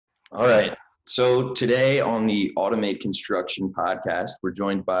All right. So today on the Automate Construction podcast, we're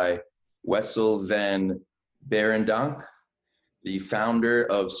joined by Wessel van Berendonk, the founder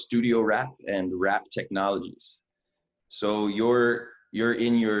of Studio Wrap and Wrap Technologies. So you're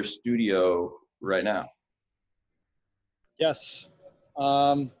in your studio right now. Yes,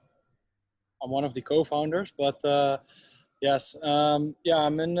 I'm one of the co-founders, but yes, yeah,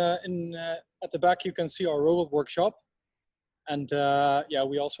 I'm in at the back. You can see our robot workshop, and yeah,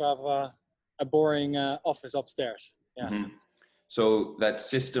 we also have a boring office upstairs. Yeah, Mm-hmm. So that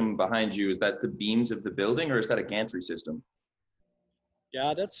system behind you, is that the beams of the building or is that a gantry system?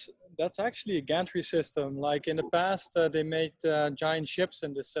 yeah, that's actually a gantry system. Like in the past, they made giant ships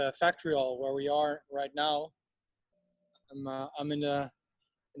in this factory hall where we are right now. I'm in the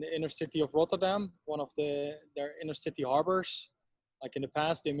inner city of Rotterdam, one of their inner city harbors. Like in the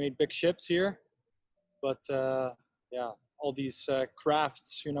past, they made big ships here, but yeah, all these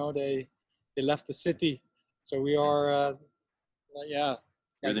crafts, they left the city. So we are, yeah,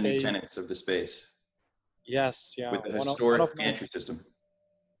 You're like the new they, tenants of the space yes, yeah, with the one of historic my, gantry system.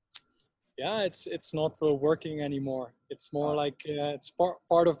 yeah, it's not working anymore. It's more Uh, like it's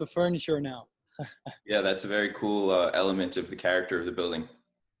part of the furniture now. yeah, that's a very cool element of the character of the building.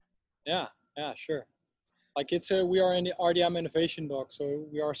 Yeah, yeah, sure. Like we are in the RDM Innovation Dock, so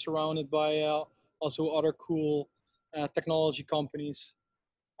we are surrounded by also other cool technology companies,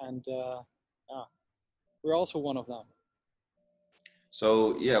 and yeah, we're also one of them.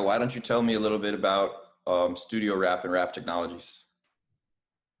 So yeah, why don't you tell me a little bit about Studio Wrap and Wrap Technologies?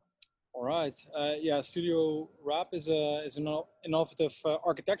 All right, yeah, Studio Wrap is an innovative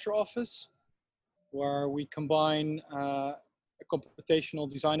architecture office where we combine a computational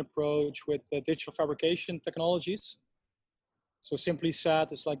design approach with digital fabrication technologies. So simply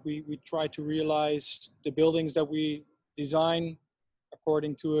said, it's like we try to realize the buildings that we design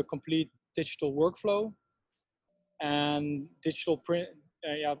according to a complete digital workflow. And digital print,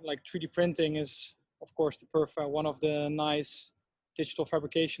 yeah, like 3D printing is, of course, the perfect one of the nice digital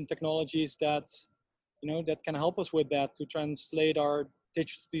fabrication technologies that that can help us with that to translate our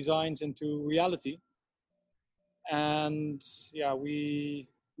digital designs into reality. And yeah, we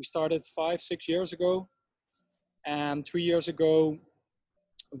started 5-6 years ago, and 3 years ago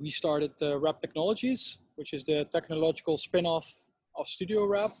we started Wrap Technologies, which is the technological spin-off of Studio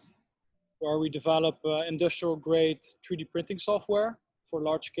Wrap, where we develop industrial grade 3D printing software for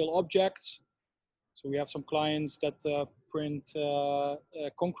large scale objects. So we have some clients that print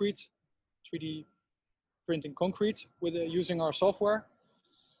concrete, 3D printing concrete with using our software.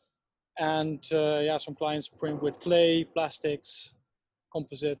 And yeah, some clients print with clay, plastics,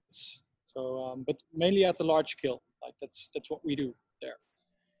 composites. So, but mainly at the large scale, like that's what we do there.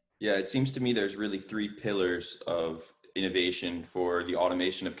 Yeah, it seems to me there's really three pillars of innovation for the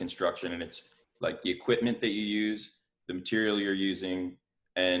automation of construction, and it's like the equipment that you use, the material you're using,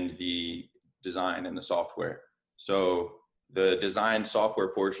 and the design and the software. So the design software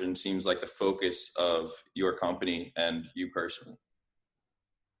portion seems like the focus of your company and you personally,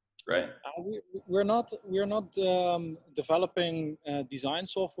 right? We're not developing design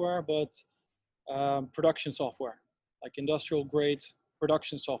software, but production software, like industrial grade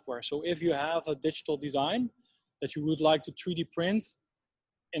production software. So if you have a digital design that you would like to 3D print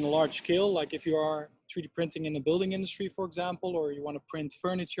in a large scale, like if you are 3D printing in the building industry, for example, or you want to print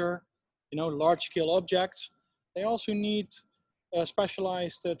furniture, large scale objects, they also need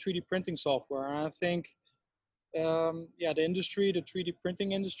specialized 3D printing software. And I think yeah, the industry, the 3D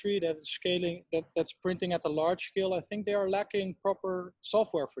printing industry that is scaling, that's printing at a large scale, I think they are lacking proper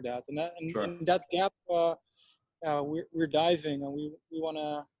software for that. And Sure. in that gap, we're diving, and we want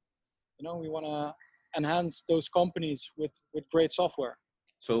to, we want to enhance those companies with great software.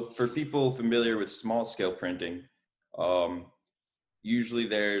 So for people familiar with small scale printing, um, usually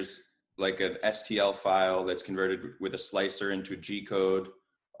there's like an STL file that's converted with a slicer into a G code.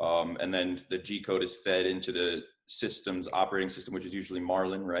 And then the G code is fed into the system's operating system, which is usually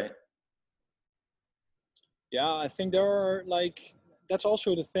Marlin, right? Yeah, I think there are like, that's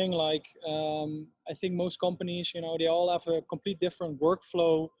also the thing. Like, I think most companies, they all have a complete different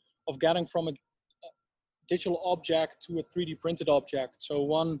workflow of getting from a digital object to a 3D printed object. So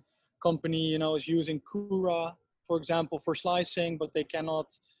one company, is using Cura, for example, for slicing, but they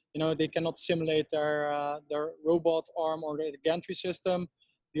cannot simulate their robot arm or the gantry system.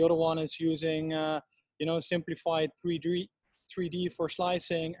 The other one is using, simplified 3D for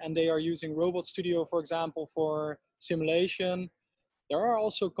slicing, and they are using Robot Studio, for example, for simulation. There are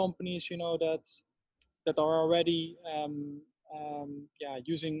also companies, that are already yeah,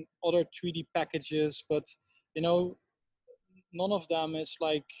 using other 3D packages, but you know none of them is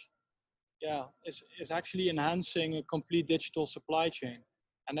like is actually enhancing a complete digital supply chain,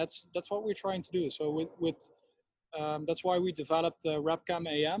 and that's what we're trying to do. So that's why we developed RepCam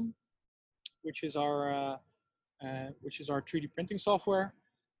AM, which is our 3D printing software,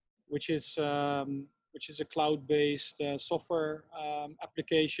 which is a cloud-based software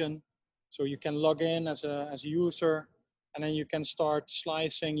application. So you can log in as a user, and then you can start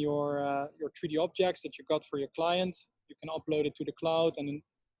slicing your 3D objects that you got for your client. You can upload it to the cloud, and then,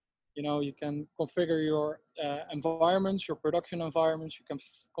 you can configure your environments, your production environments. You can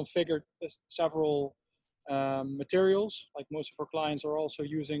configure several materials. Like most of our clients are also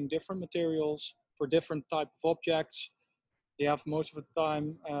using different materials for different type of objects. They have most of the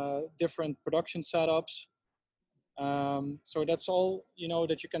time different production setups. So that's all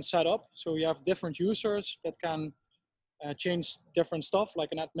that you can set up. So you have different users that can change different stuff.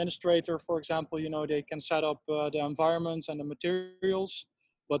 Like an administrator, for example, they can set up the environments and the materials,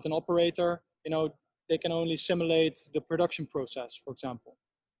 but an operator, they can only simulate the production process, for example.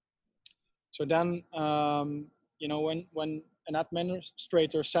 So then, when an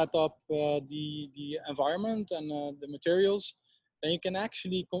administrator set up the environment and the materials, then you can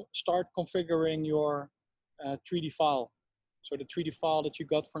actually start configuring your 3D file. So the 3D file that you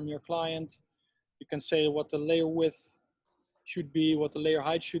got from your client, you can say what the layer width should be, what the layer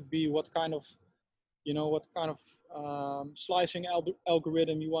height should be, what kind of slicing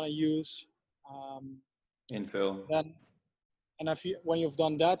algorithm you want to use. Infill. Then, and when you've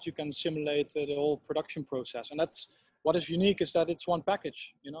done that, you can simulate the whole production process. And that's what is unique, is that it's one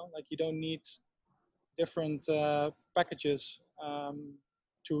package. Like you don't need different packages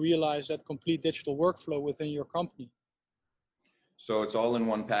to realize that complete digital workflow within your company. So it's all in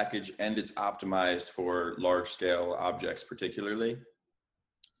one package, and it's optimized for large scale objects particularly?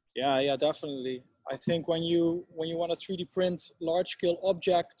 Yeah, definitely. I think when you want to 3D print large scale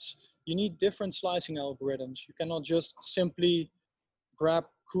objects, you need different slicing algorithms. You cannot just simply grab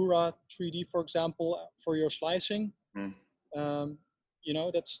Cura 3D, for example, for your slicing.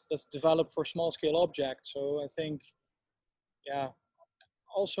 That's developed for small scale objects. So I think,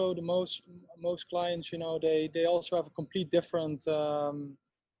 also the most clients, they also have a complete different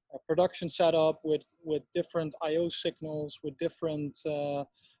production setup with different I/O signals, with different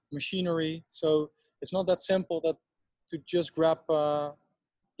machinery. So it's not that simple to just grab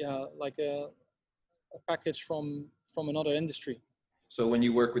like a package from another industry. So when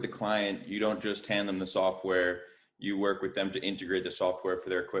you work with a client, you don't just hand them the software, you work with them to integrate the software for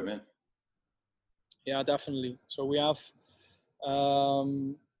their equipment? Yeah, definitely. So we have,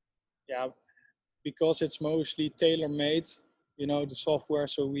 because it's mostly tailor-made, the software.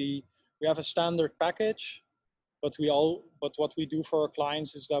 So we have a standard package, but what we do for our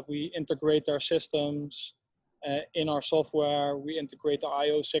clients is that we integrate their systems in our software. We integrate the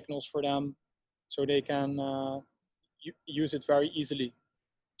I/O signals for them, so they can use it very easily.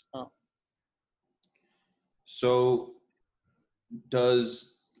 So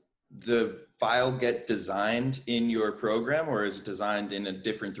does the file get designed in your program, or is it designed in a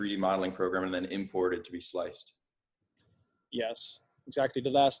different 3D modeling program and then imported to be sliced? Yes, exactly.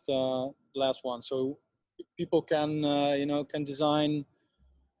 The last one. So people can can design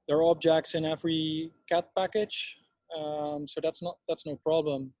their objects in every CAD package. So that's no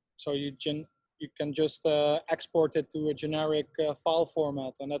problem. So you can just export it to a generic file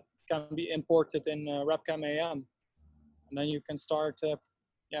format, and that can be imported in RepCam AM, and then you can start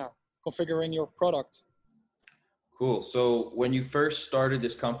configuring your product. Cool. So when you first started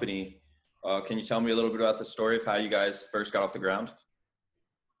this company, can you tell me a little bit about the story of how you guys first got off the ground?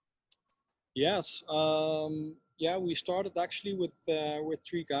 Yes. We started actually with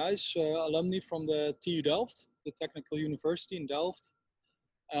 3 guys, alumni from the TU Delft, the Technical University in Delft.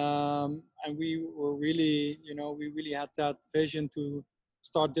 And we were really, we really had that vision to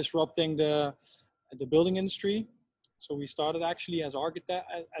start disrupting the building industry. So we started actually as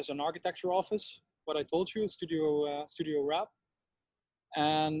an architecture office, what I told you, Studio Rep.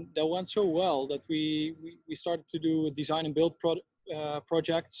 And that went so well that we started to do a design and build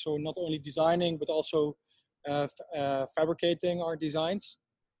projects. So not only designing, but also fabricating our designs.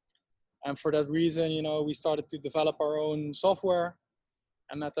 And for that reason, we started to develop our own software.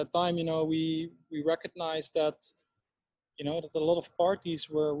 And at that time, we recognized that, that a lot of parties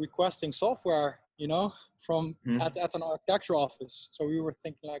were requesting software, from at an architecture office. So we were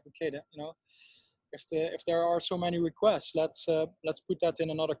thinking like, okay, if there are so many requests, let's put that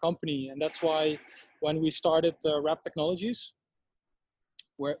in another company. And that's why when we started Rep Technologies,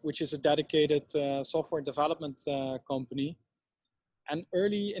 which is a dedicated software development company, and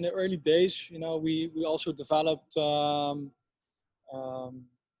in the early days, we also developed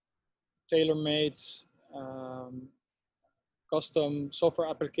tailor-made um, custom software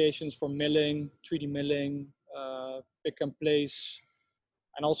applications for milling, 3D milling, pick and place,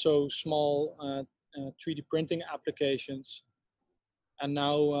 and also small 3D printing applications. And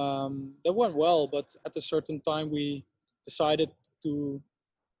now that went well, but at a certain time we decided to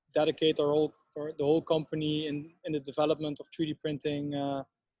dedicate the whole company in the development of 3D printing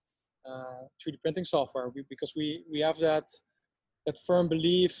 3D printing software, because we have that firm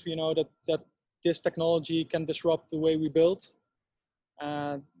belief, that this technology can disrupt the way we build,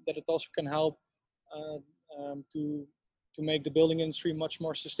 and that it also can help uh, to make the building industry much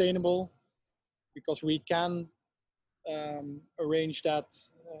more sustainable, because we can arrange that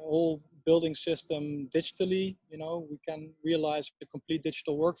whole building system digitally. We can realize a complete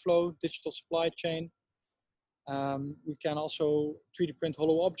digital workflow, digital supply chain. We can also 3D print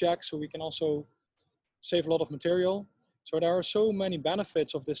hollow objects, so we can also save a lot of material. So there are so many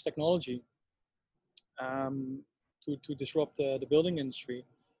benefits of this technology to disrupt the building industry.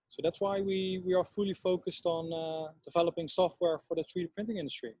 So that's why we are fully focused on developing software for the 3D printing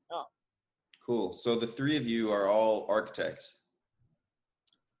industry. Yeah. Cool. So the three of you are all architects.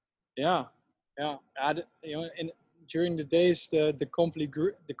 Yeah. During the days, the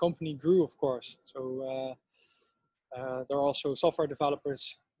company grew, of course. So there are also software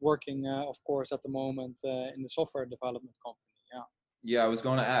developers working, of course, at the moment in the software development company. Yeah. Yeah, I was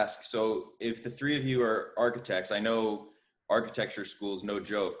going to ask. So if the three of you are architects, I know architecture school is no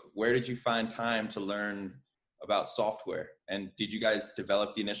joke. Where did you find time to learn about software? And did you guys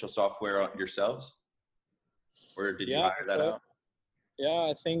develop the initial software yourselves? Or did you Yeah. hire that So, out? yeah,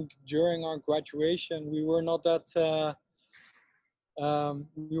 I think during our graduation, we were not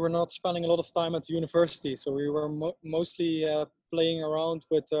we were not spending a lot of time at the university. So we were mostly playing around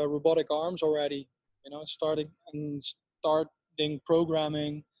with robotic arms already, starting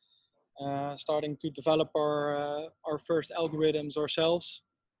programming, starting to develop our first algorithms ourselves.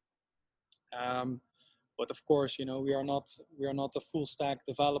 But of course, we are not a full stack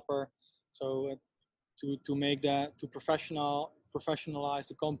developer. So to make that, to professionalize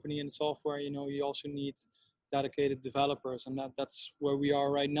the company and software, you also need dedicated developers, and that's where we are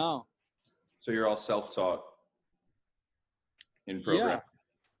right now. So you're all self-taught in Yeah, programming.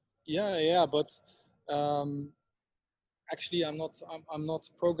 yeah. But actually, I'm not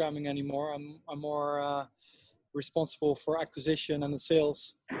programming anymore. I'm more responsible for acquisition and the sales,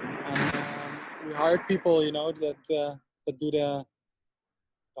 and we hired people, that do the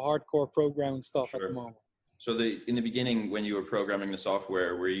hardcore programming stuff at the Sure. moment. So in the beginning, when you were programming the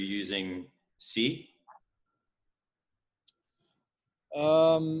software, were you using C?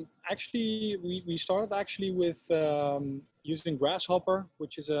 Actually, we started actually with using Grasshopper,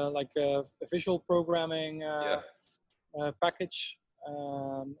 which is like a visual programming Yeah. package.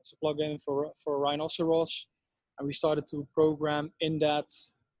 It's a plugin for Rhinoceros, and we started to program in that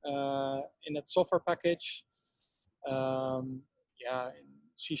software package. In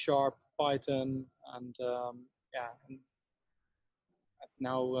C#, Python, and and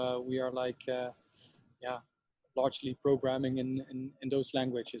now we are like largely programming in those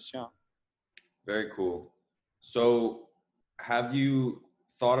languages. Yeah. Very cool. So have you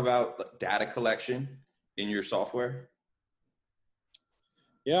thought about data collection in your software?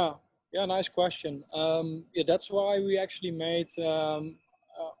 Yeah, nice question. That's why we actually made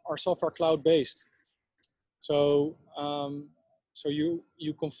our software cloud-based. So, so you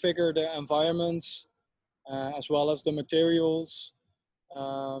configure the environments as well as the materials.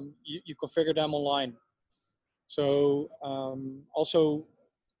 You configure them online. So also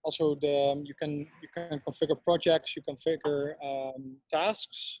you can configure projects, you configure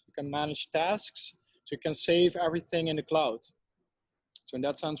tasks, you can manage tasks. So you can save everything in the cloud. So in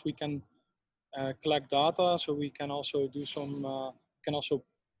that sense, we can collect data. So we can also do can also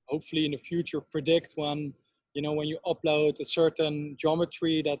hopefully in the future predict when you upload a certain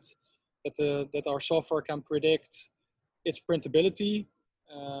geometry that our software can predict its printability,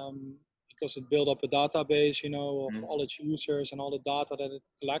 because it built up a database, of all its users and all the data that it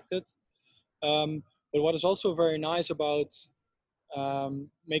collected. But what is also very nice about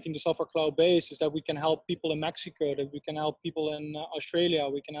making the software cloud-based is that we can help people in Mexico, that we can help people in Australia,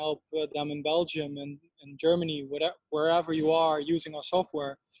 we can help them in Belgium and in Germany, wherever you are using our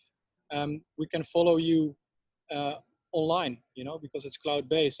software. We can follow you online, because it's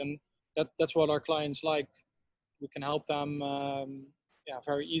cloud-based, and that's what our clients like. We can help them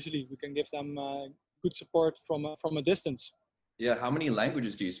very easily. We can give them good support from a distance. Yeah. How many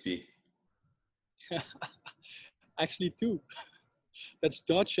languages do you speak? Actually, two. That's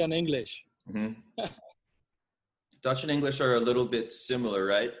Dutch and English. Mm-hmm. Dutch and English are a little bit similar,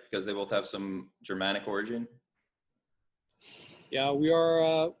 right? Because they both have some Germanic origin. Yeah, we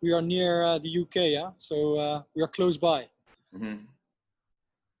are near the UK, yeah, so we are close by. Hmm.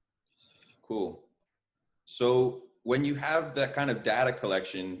 Cool. So when you have that kind of data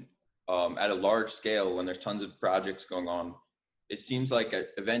collection at a large scale, when there's tons of projects going on, it seems like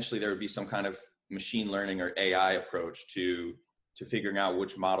eventually there would be some kind of machine learning or AI approach to figuring out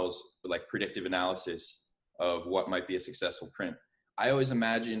which models, like predictive analysis of what might be a successful print. I always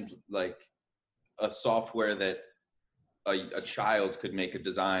imagined like a software that a child could make a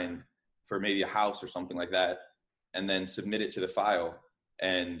design for maybe a house or something like that, and then submit it to the file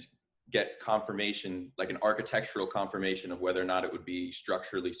and get confirmation, like an architectural confirmation of whether or not it would be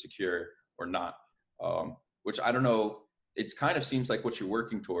structurally secure or not. Which I don't know, it kind of seems like what you're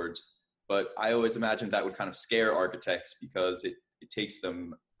working towards, but I always imagined that would kind of scare architects because it takes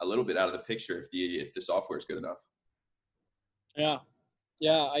them a little bit out of the picture if the software is good enough. Yeah,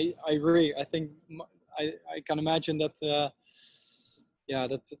 yeah, I agree. I think I can imagine that. Yeah,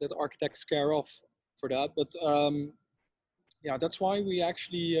 that architects scare off for that. But yeah, that's why we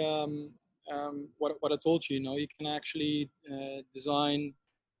actually what I told you. You know, you can actually design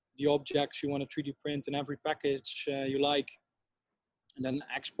the objects you want to 3D print in every package you like, and then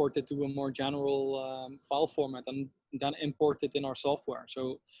export it to a more general file format, and then import it in our software.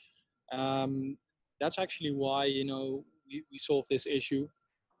 So um, that's actually why, you know, we solve this issue.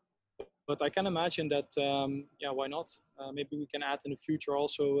 But I can imagine that, yeah, why not? Maybe we can add in the future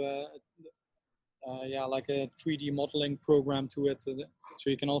also, yeah, like a 3D modeling program to it, so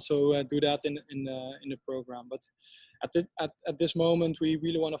you can also do that in the program. But at this moment, we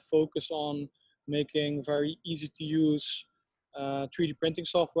really want to focus on making very easy to use 3D printing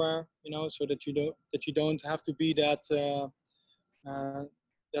software, you know, so that you don't have to be uh,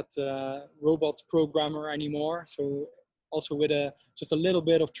 that robot programmer anymore. So also with just a little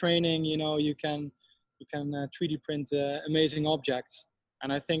bit of training, you know, you can 3D print amazing objects.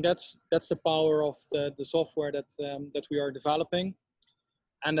 And I think that's the power of the software that we are developing,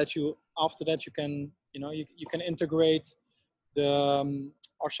 and that you after that you can, you know, you can integrate the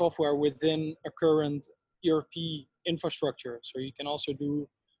our software within a current ERP infrastructure. So you can also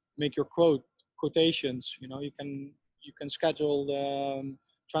make your quotations. You know, you can schedule the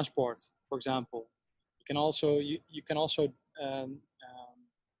transport, for example. You can also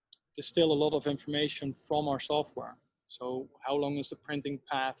distill a lot of information from our software. So how long is the printing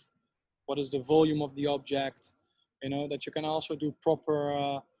path? What is the volume of the object? You know, that you can also do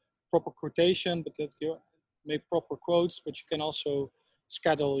proper quotation, but that you make proper quotes, but you can also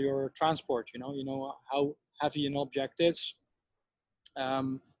schedule your transport. You know how heavy an object is,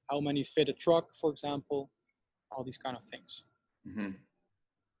 how many fit a truck, for example, all these kind of things. Mm-hmm.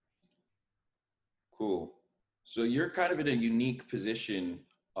 Cool. So you're kind of in a unique position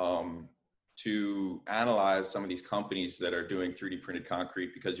to analyze some of these companies that are doing 3D printed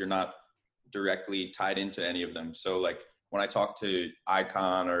concrete because you're not directly tied into any of them. So like when I talk to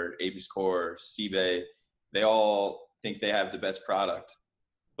Icon or Abies Core or CBay, they all think they have the best product.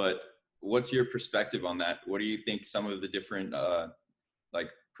 But what's your perspective on that? What do you think some of the different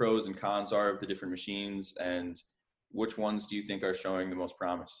like pros and cons are of the different machines, and which ones do you think are showing the most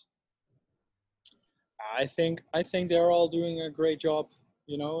promise? I think they're all doing a great job.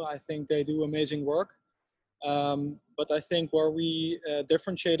 You know, I think they do amazing work. But I think where we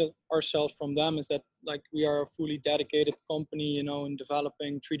differentiate ourselves from them is that, like, we are a fully dedicated company, you know, in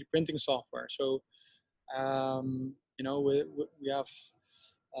developing 3D printing software. So you know, we have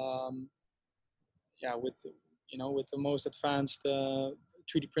um, yeah, with, you know, with the most advanced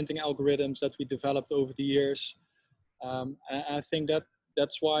 3D printing algorithms that we developed over the years. And I think that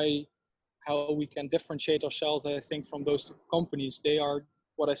that's why how we can differentiate ourselves, I think, from those companies. They are,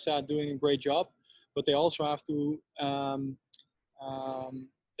 what I said, doing a great job, but they also have to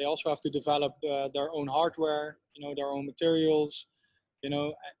develop their own hardware, you know, their own materials. You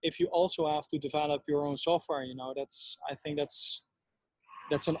know, if you also have to develop your own software, you know, I think that's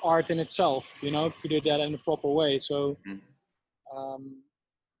an art in itself, you know, to do that in a proper way. So um,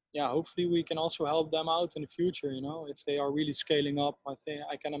 yeah, hopefully we can also help them out in the future, you know, if they are really scaling up. I think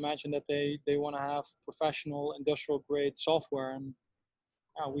I can imagine that they want to have professional industrial grade software, and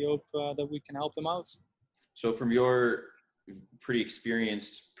yeah, we hope that we can help them out. So from your pretty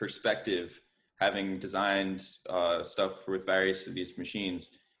experienced perspective, having designed stuff with various of these machines,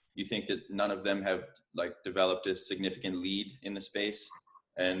 you think that none of them have like developed a significant lead in the space,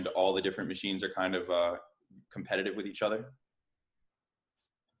 and all the different machines are kind of competitive with each other?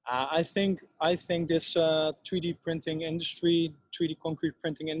 I think this 3D printing industry, 3D concrete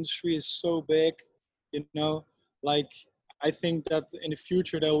printing industry is so big, you know, like I think that in the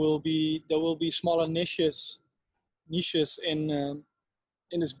future there will be smaller niches in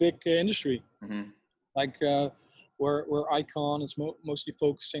this big industry, Hmm. like where Icon is mostly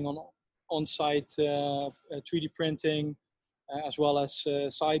focusing on on-site 3D printing, as well as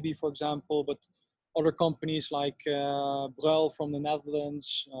Cybe, for example. But other companies like Bruil from the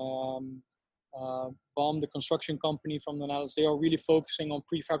Netherlands, BAM, the construction company from the Netherlands, they are really focusing on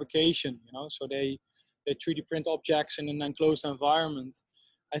prefabrication. So they 3D print objects in an enclosed environment.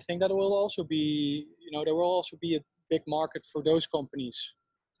 I think that will also be, there will also be a big market for those companies.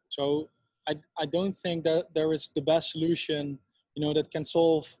 So I don't think that there is the best solution, that can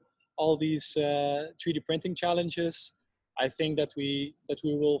solve all these 3D printing challenges. I think that we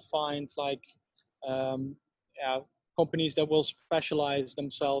will find like um, yeah, companies that will specialize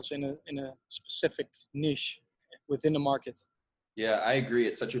themselves in a specific niche within the market. Yeah, I agree.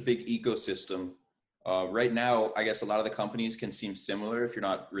 It's such a big ecosystem. Right now, I guess a lot of the companies can seem similar if you're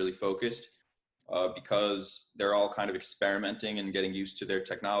not really focused, because they're all kind of experimenting and getting used to their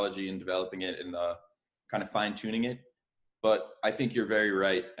technology and developing it and kind of fine tuning it. But I think you're very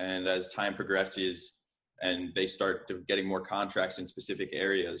right. And as time progresses and they start getting more contracts in specific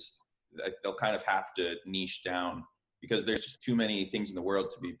areas, they'll kind of have to niche down because there's just too many things in the world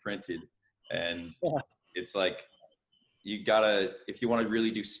to be printed. And Yeah. it's like, you gotta, if you want to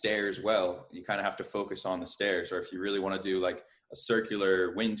really do stairs well, you kind of have to focus on the stairs. Or if you really want to do like a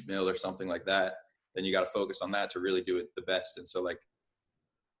circular windmill or something like that, then you got to focus on that to really do it the best. And so like,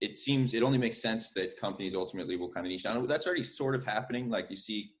 it only makes sense that companies ultimately will kind of niche down. That's already sort of happening. Like you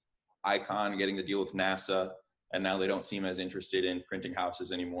see Icon getting the deal with NASA, and now they don't seem as interested in printing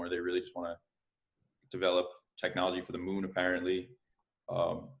houses anymore. They really just want to develop technology for the moon, apparently.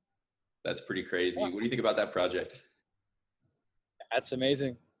 Um, that's pretty crazy. Yeah. What do you think about that project? That's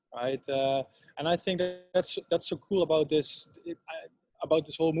amazing, right? And I think that's so cool about this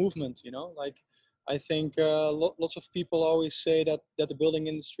whole movement. Like I think lots of people always say that the building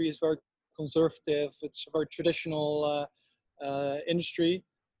industry is very conservative. It's a very traditional industry,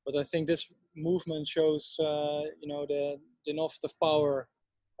 but I think this movement shows the innovative power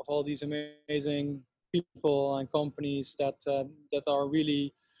of all these amazing people and companies that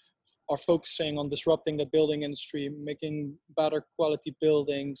are focusing on disrupting the building industry, making better quality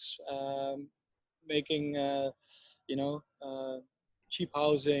buildings, making you know uh, cheap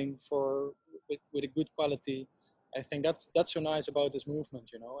housing with a good quality. I think that's so nice about this movement.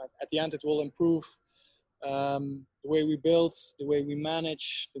 At the end, it will improve the way we build, the way we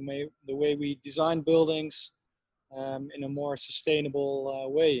manage, the way we design buildings in a more sustainable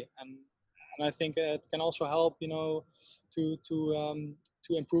way. And I think it can also help,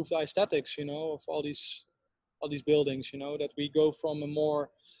 to improve the aesthetics, of all these buildings. That we go from a more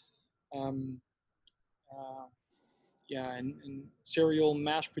um, uh, and serial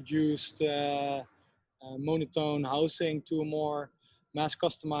mass-produced monotone housing to a more mass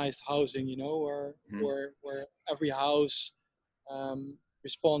customized housing, where Mhm. where every house um,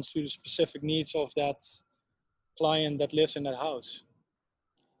 responds to the specific needs of that client that lives in that house.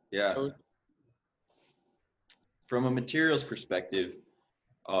 Yeah. So From a materials perspective,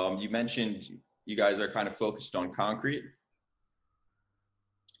 you mentioned you guys are kind of focused on concrete.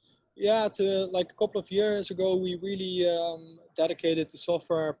 yeah, like a couple of years ago, we really dedicated the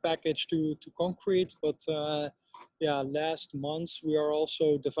software package to concrete. But yeah, last month we are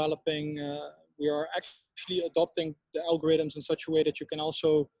also developing. We are actually adopting the algorithms in such a way that you can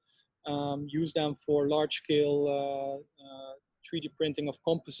also use them for large scale 3D printing of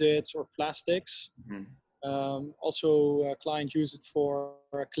composites or plastics. Mhm. Also, client use it for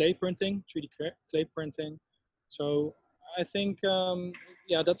clay printing, 3D clay printing. So I think,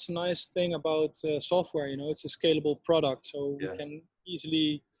 yeah, that's a nice thing about software. It's a scalable product, so we Yeah. can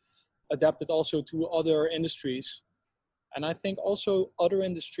easily adapt it also to other industries. And I think also other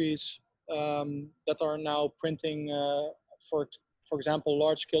industries that are now printing, for for example,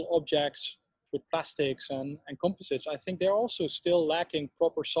 large scale objects with plastics and composites. I think they're also still lacking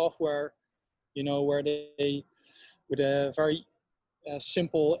proper software, where they with a very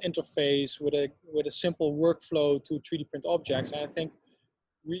simple interface with a simple workflow to 3D print objects. And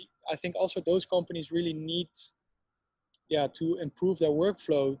I think also those companies really need, yeah, to improve their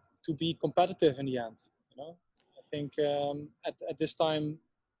workflow to be competitive in the end. I think at this time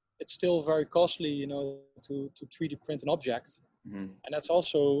it's still very costly, to 3D print an object, Mhm. and that's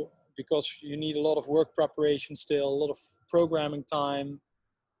also because you need a lot of work preparation still, a lot of programming time.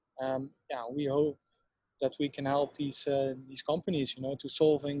 Yeah, we hope that we can help these companies, to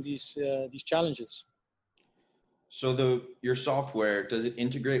solving these challenges. So your software, does it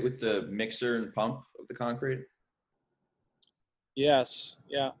integrate with the mixer and pump of the concrete? Yes,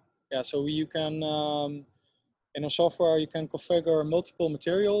 yeah, yeah. So you can in our software you can configure multiple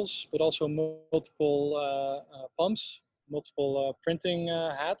materials, but also multiple pumps, multiple printing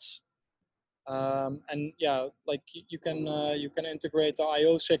heads, and yeah, like you can integrate the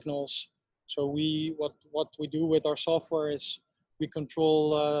I/O signals. So we what we do with our software is we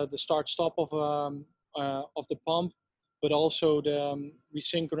control the start-stop of the pump, but also we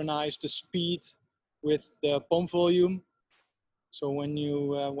synchronize the speed with the pump volume. So when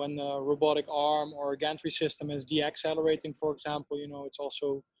a robotic arm or a gantry system is deaccelerating, for example, it's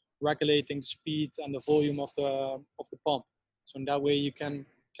also regulating the speed and the volume of the pump. So in that way, you can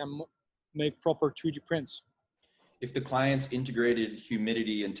make proper 3D prints. If the client's integrated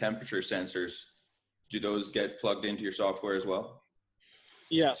humidity and temperature sensors, do those get plugged into your software as well?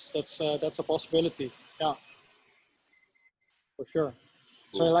 Yes, that's a possibility. Yeah, for sure.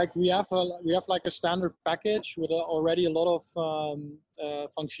 So Cool. like we have like a standard package with already a lot of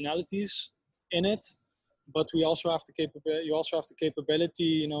functionalities in it, but we also have the capability. You also have the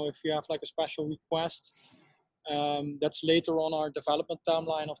capability. If you have like a special request, that's later on our development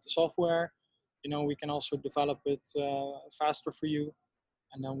timeline of the software. We can also develop it faster for you,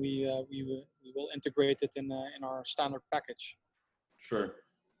 and then we will integrate it in our standard package. Sure.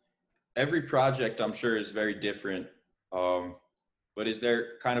 Every project I'm sure is very different. Um, but is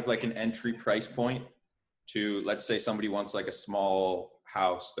there kind of like an entry price point to, let's say somebody wants like a small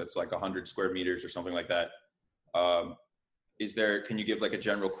house that's like 100 square meters or something like that? Um, can you give like a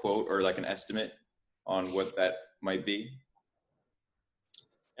general quote or like an estimate on what that might be?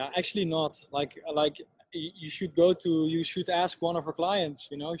 Actually, not like you should ask one of our clients.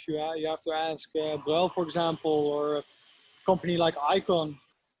 You have to ask Brel, for example, or a company like Icon.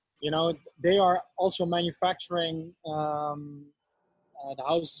 They are also manufacturing the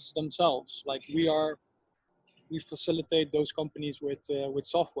houses themselves. Like we facilitate those companies with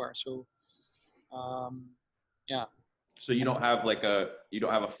software. So um, yeah. So you don't have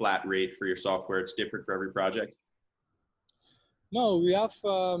a flat rate for your software. It's different for every project. No, we have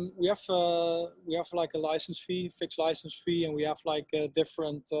like a license fee, fixed license fee, and we have like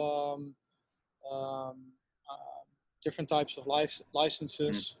um, uh, different types of Mm.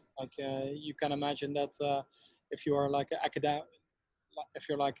 licenses. Like you can imagine that if you are like an academic, if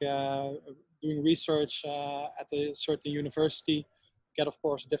you're like doing research at a certain university, get of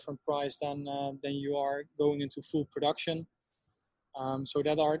course a different price than you are going into full production. So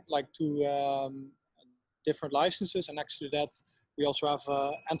that are like two different licenses, and next to that, we also have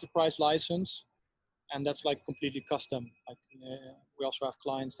enterprise license, and that's like completely custom. Like we also have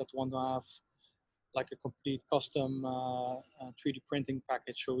clients that want to have like a complete custom 3D printing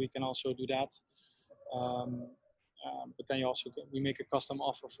package, so we can also do that. Um, but then we make a custom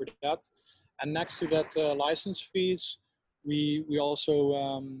offer for that, and next to that license fees, we also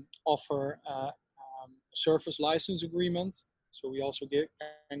offer a service license agreement. So we also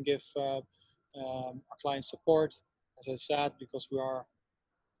can give our clients support, as I said, because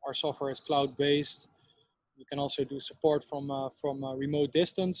our software is cloud based. We can also do support from a remote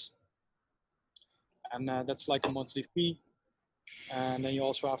distance, and that's like a monthly fee. And then you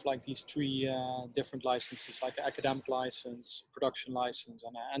also have like these three different licenses, like academic license, production license,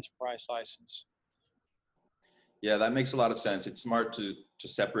 and an enterprise license. Yeah, that makes a lot of sense. It's smart to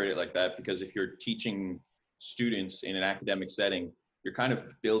separate it like that because if you're teaching students in an academic setting, you're kind of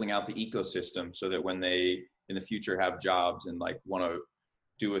building out the ecosystem so that when they in the future have jobs and like want to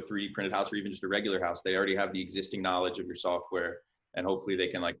do a 3D printed house or even just a regular house, they already have the existing knowledge of your software and hopefully they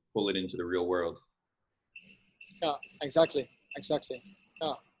can like pull it into the real world. Yeah, exactly, exactly.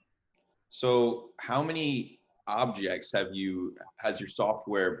 Yeah. So how many objects has your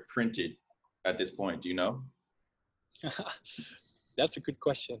software printed at this point? Do you know? That's a good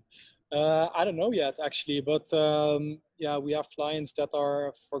question. I don't know yet, actually, but yeah, we have clients that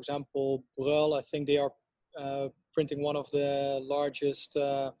are, for example, Brel. I think they are printing one of the largest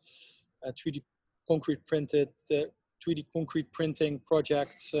 3D concrete printed 3D concrete printing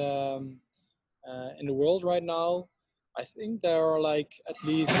projects in the world right now. I think there are like at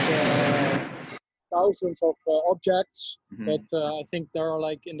least thousands of objects, but Mm-hmm. I think there are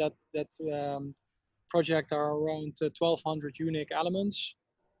like in that project are around 1,200 unique elements,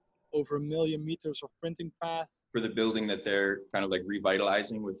 over 1 million meters of printing path. For the building that they're kind of like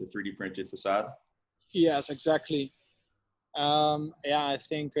revitalizing with the 3D printed facade. Yes, exactly. Yeah, I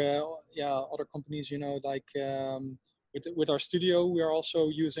think yeah, other companies, like with our studio, we are also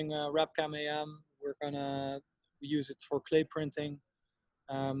using RapCam AM. We use it for clay printing.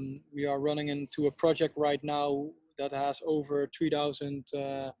 We are running into a project right now that has over 3,000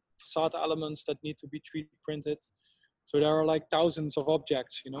 facade elements that need to be 3D printed. So there are like thousands of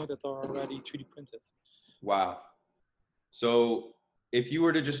objects, you know, that are already 3D printed. Wow. So if you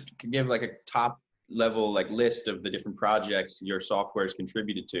were to just give like a top level like list of the different projects your software has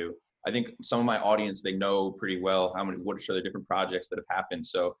contributed to, I think some of my audience, they know pretty well what are the different projects that have happened.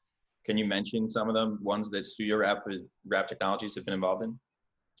 So can you mention some of them, ones that Studio Wrap Technologies have been involved in?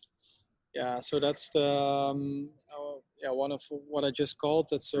 Yeah, so that's the one of what I just called.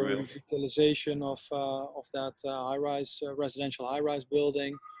 That's a revitalization of that high-rise residential high-rise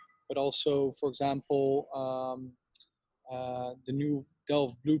building, but also, for example, the new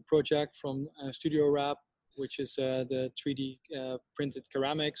Delft Blue project from Studio Wrap, which is the 3D printed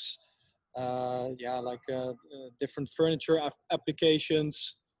ceramics. Different furniture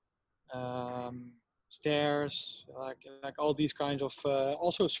applications, stairs, like all these kinds of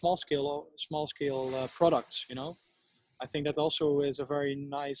also small scale products. You know, I think that also is a very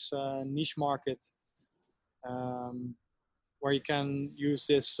nice niche market where you can use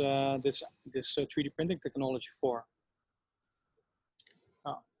this 3D printing technology for.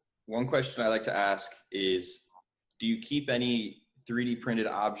 One question I like to ask is, do you keep any 3D printed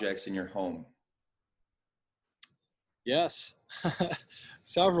objects in your home? Yes,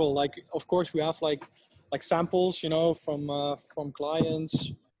 several. Like, of course, we have like samples, you know, from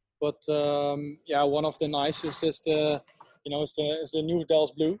clients. But yeah, one of the nicest is the, you know, is the new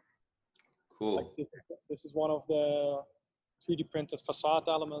Delft Blue. Cool. Like this is one of the 3D printed facade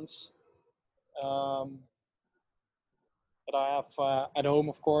elements that I have at home,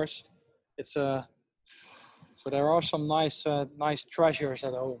 of course. It's so there are some nice treasures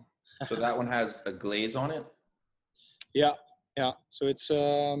at home. So that one has a glaze on it? Yeah. So it's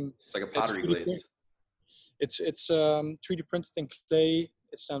like a pottery glaze. It's 3D printed in clay.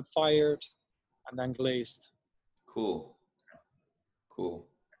 It's then fired and then glazed. Cool.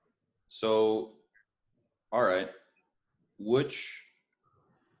 So, all right. Which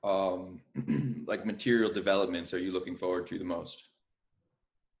like material developments are you looking forward to the most?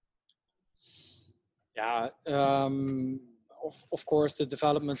 Yeah, of course, the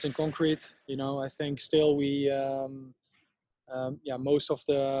developments in concrete. You know, I think still we most of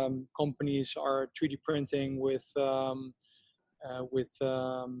the companies are 3D printing with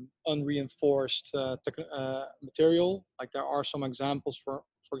unreinforced material. Like there are some examples, for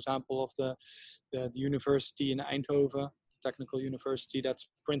example, of the university in Eindhoven, technical university, that's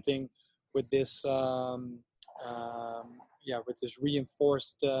printing with this with this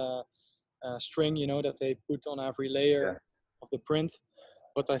reinforced string, you know, that they put on every layer of the print.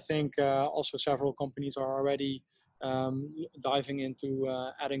 But I think also several companies are already diving into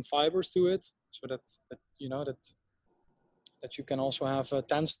adding fibers to it, so that you know that you can also have a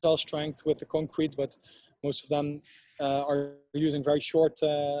tensile strength with the concrete, but most of them are using very short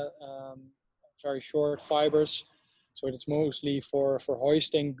fibers. So it's mostly for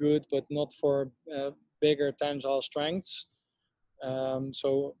hoisting good, but not for bigger tensile strengths.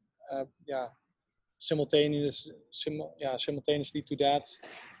 Simultaneously to that,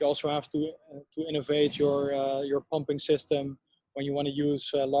 you also have to innovate your pumping system when you want to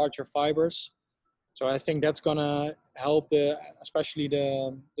use larger fibers. So I think that's gonna help especially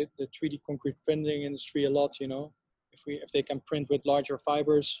the 3D concrete printing industry a lot. You know, if they can print with larger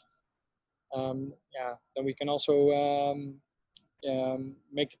fibers, then we can also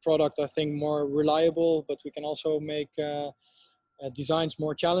make the product, I think, more reliable. But we can also make designs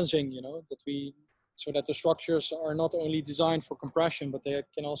more challenging. You know, so that the structures are not only designed for compression, but they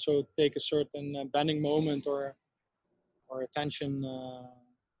can also take a certain bending moment or a tension.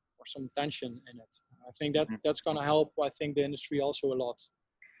 Or some tension in it. I think that's going to help, I think, the industry also a lot.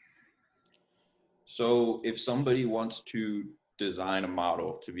 So if somebody wants to design a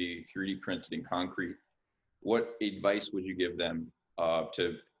model to be 3D printed in concrete, what advice would you give them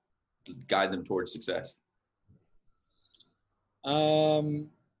to guide them towards success?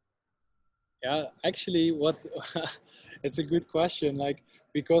 Actually, it's a good question, like,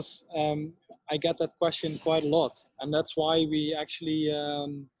 because I get that question quite a lot, and that's why we actually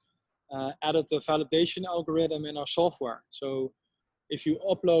added the validation algorithm in our software. So if you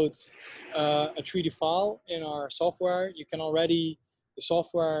upload a 3D file in our software, you can already, the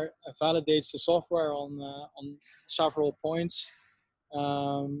software validates the software on several points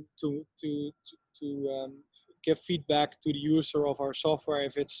to give feedback to the user of our software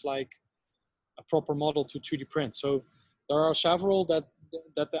if it's like a proper model to 3D print. So there are several that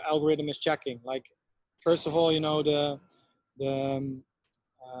the algorithm is checking. Like, first of all, you know,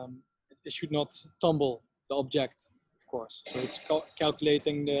 it should not tumble the object, of course. So it's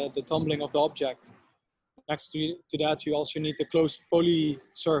calculating the tumbling of the object. Next to that, you also need a closed poly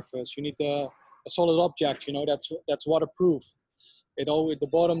surface. You need a a solid object, you know, that's waterproof. It always, the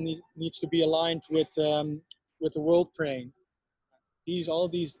bottom needs to be aligned with the world plane. All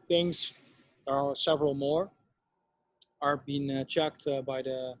these things, there are several more, are being checked by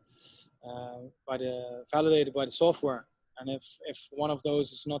the validated by the software. And if one of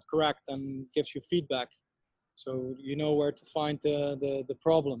those is not correct, then gives you feedback. So you know where to find the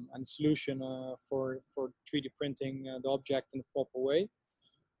problem and solution for 3D printing the object in the proper way.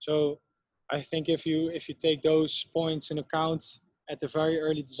 So I think if you take those points in account at the very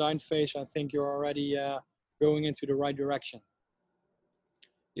early design phase, I think you're already going into the right direction.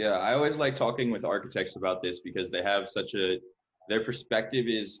 Yeah, I always like talking with architects about this because they have their perspective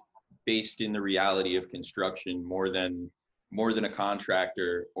is based in the reality of construction more than a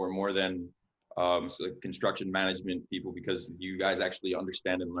contractor or more than so construction management people, because you guys actually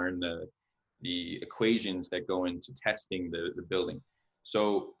understand and learn the equations that go into testing the building.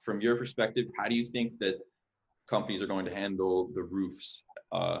 So from your perspective, how do you think that companies are going to handle the roofs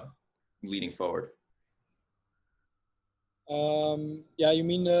leading forward? Yeah, you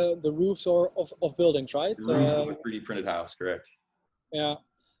mean the roofs of buildings, right? The roof of a 3D printed house, correct? Yeah,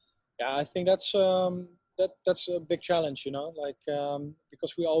 I think that's a big challenge, you know, like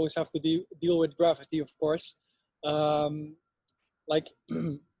because we always have to deal with gravity, of course. Like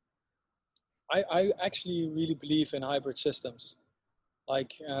I actually really believe in hybrid systems.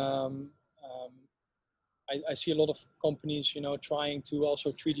 Like I see a lot of companies, you know, trying to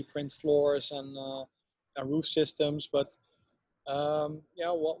also 3D print floors and roof systems, but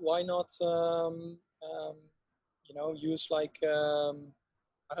yeah, why not you know, use like I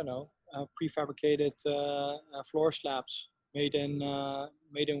don't know, prefabricated floor slabs made in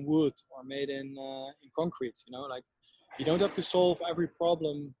wood or made in concrete. You know, like you don't have to solve every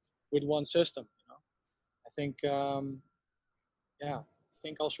problem with one system. You know, I think yeah, I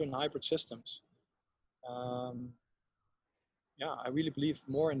think also in hybrid systems. Yeah, I really believe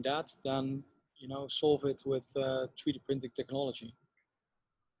more in that than, you know, solve it with 3D printing technology.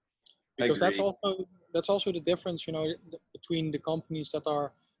 Because that's also the difference, you know, between the companies that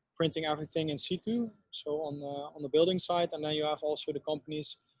are printing everything in situ, so on the building side, and then you have also the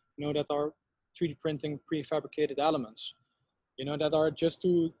companies, you know, that are 3D printing prefabricated elements, you know, that are just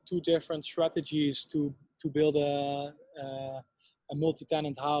two different strategies to build a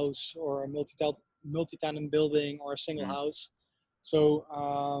multi-tenant house or a multi-tenant building or a single house. So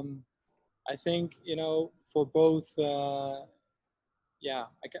I think, you know, for both. Yeah,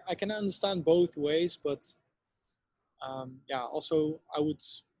 I can understand both ways, but yeah, also I would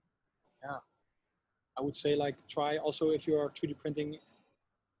say like try also if you are 3D printing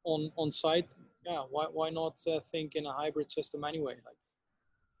on site. Yeah, why not think in a hybrid system anyway? Like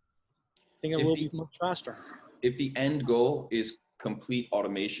I think it will be much faster. If the end goal is complete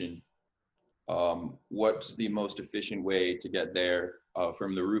automation, what's the most efficient way to get there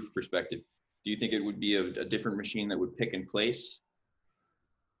from the roof perspective? Do you think it would be a different machine that would pick and place?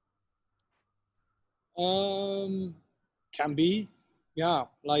 Can be, yeah.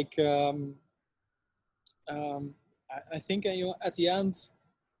 Like I think you know, at the end,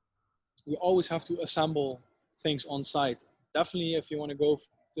 we always have to assemble things on site. Definitely, if you want to go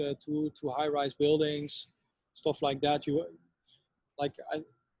to high-rise buildings, stuff like that, you like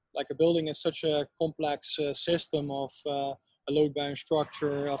a building is such a complex system of a load-bearing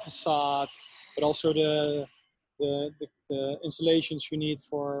structure, a facade, but also the installations you need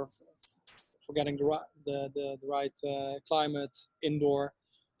for getting the right climate indoor.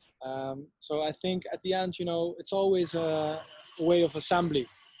 So I think at the end, you know, it's always a way of assembly.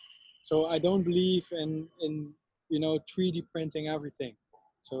 So I don't believe in you know 3D printing everything.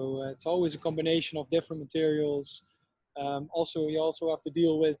 So it's always a combination of different materials. Also, you also have to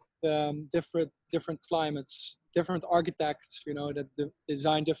deal with different climates, different architects, you know, that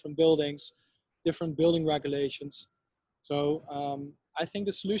design different buildings, different building regulations. So I think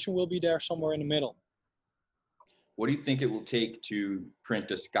the solution will be there somewhere in the middle. What do you think it will take to print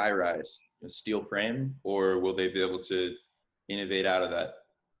a skyrise, a steel frame, or will they be able to innovate out of that?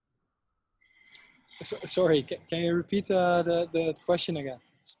 Sorry, can you repeat the question again?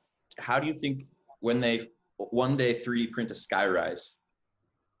 How do you think when they one day 3D print a skyrise,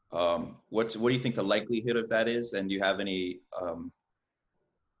 what do you think the likelihood of that is? And do you have any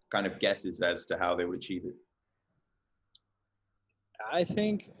kind of guesses as to how they would achieve it? I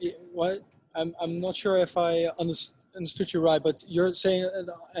think I'm not sure if I understood you right, but you're saying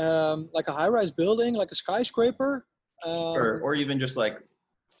like a high-rise building, like a skyscraper, or even just like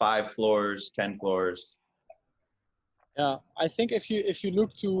 5 floors, 10 floors. Yeah, I think if you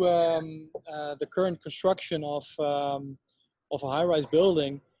look to the current construction of a high-rise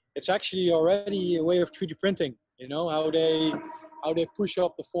building, it's actually already a way of 3D printing. You know how they push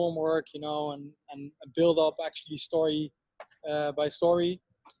up the formwork, you know, and build up actually story by story.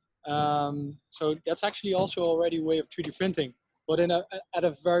 So that's actually also already a way of 3D printing, but at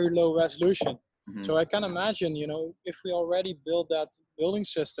a very low resolution. Hmm. So I can imagine, you know, if we already build that building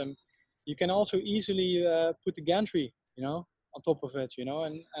system, you can also easily put the gantry, you know, on top of it, you know,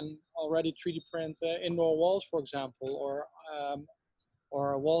 and already 3D print indoor walls, for example,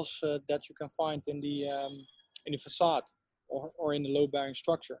 or walls that you can find in the facade or in the load-bearing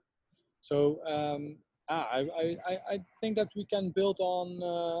structure. So I think that we can build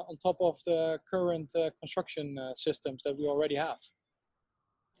on top of the current construction systems that we already have.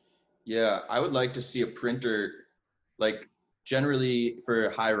 Yeah, I would like to see a printer, like generally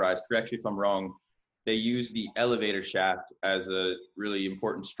for high rise, correct me if I'm wrong, they use the elevator shaft as a really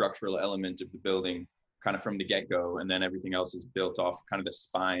important structural element of the building, kind of from the get-go, and then everything else is built off kind of the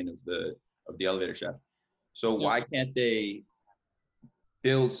spine of the elevator shaft. So Yeah. why can't they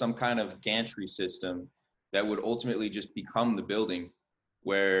build some kind of gantry system that would ultimately just become the building,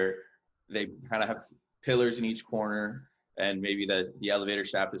 where they kind of have pillars in each corner, and maybe the elevator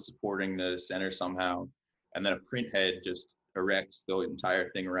shaft is supporting the center somehow, and then a print head just erects the entire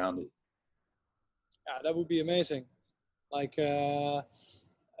thing around it. Yeah, that would be amazing. Like that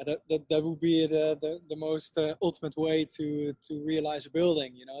would be the most ultimate way to realize a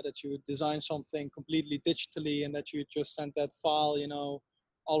building. You know, that you design something completely digitally and that you just send that file, you know,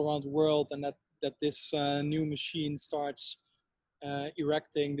 all around the world, and that this new machine starts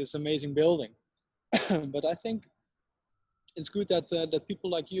erecting this amazing building. But I think it's good that people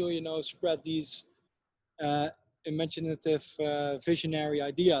like you know, spread these uh, imaginative, visionary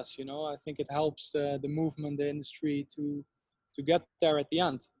ideas. You know, I think it helps the movement, the industry to get there at the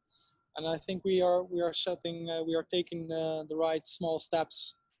end. And I think we are taking the right small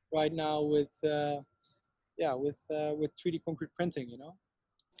steps right now with 3D concrete printing. You know.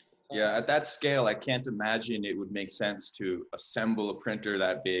 Yeah, at that scale, I can't imagine it would make sense to assemble a printer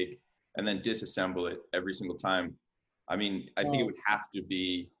that big and then disassemble it every single time. I mean, I think it No, would have to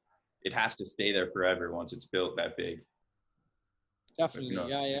be, it has to stay there forever once it's built that big. But who definitely, knows?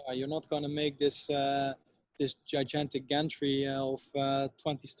 yeah. You're not gonna make this gigantic gantry of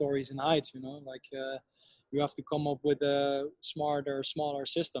 20 stories in height. You know, like you have to come up with a smarter, smaller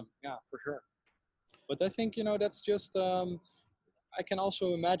system. Yeah, for sure. But I think, you know, that's just I can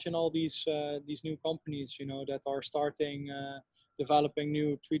also imagine all these new companies, you know, that are starting developing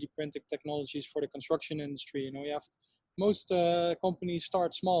new 3D printing technologies for the construction industry. You know, you have most companies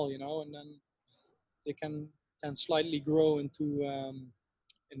start small, you know, and then they can slightly grow into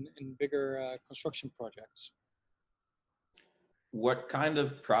in bigger construction projects. What kind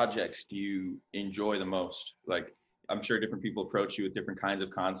of projects do you enjoy the most? Like, I'm sure different people approach you with different kinds of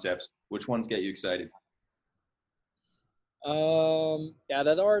concepts. Which ones get you excited? Yeah,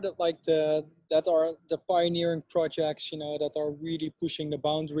 that are the pioneering projects, you know, that are really pushing the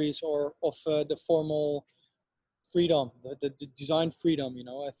boundaries or of the formal freedom, the design freedom. You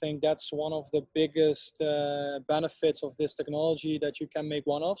know, I think that's one of the biggest benefits of this technology, that you can make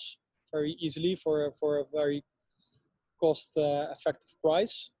one-offs very easily for a very cost effective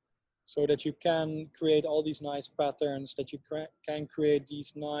price, so that you can create all these nice patterns, that you can create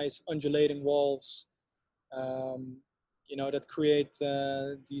these nice undulating walls, um, you know, that create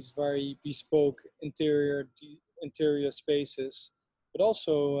these very bespoke interior spaces, but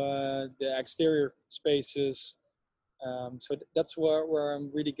also the exterior spaces. So that's where I'm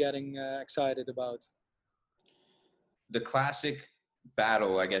really getting excited about. The classic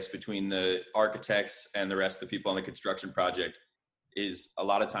battle, I guess, between the architects and the rest of the people on the construction project is a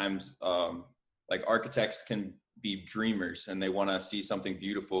lot of times like architects can be dreamers and they want to see something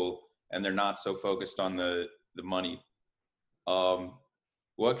beautiful and they're not so focused on the money. Um,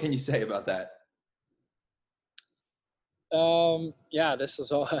 what can you say about that? Yeah, this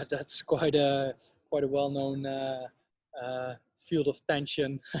is all, that's quite a well-known field of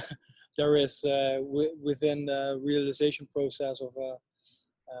tension. There is within the realization process of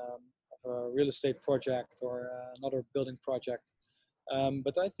a real estate project or another building project.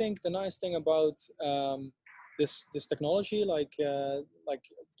 But I think the nice thing about this technology, like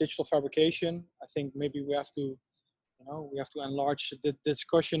digital fabrication, I think maybe we have to enlarge the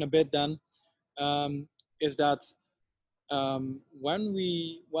discussion a bit. Then is that when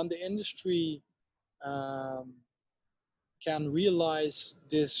the industry um, can realize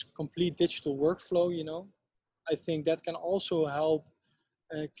this complete digital workflow, you know, I think that can also help,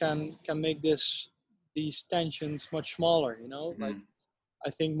 can make these tensions much smaller. You know, like Mm-hmm. I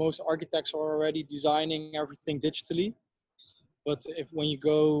think most architects are already designing everything digitally, But if when you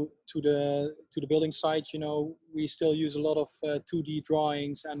go to the building site, you know, we still use a lot of 2D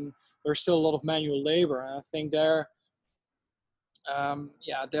drawings, and there's still a lot of manual labor. And I think there,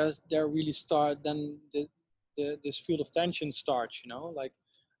 yeah, there really start then this field of tension starts, you know, like,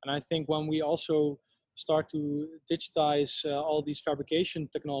 and I think when we also start to digitize all these fabrication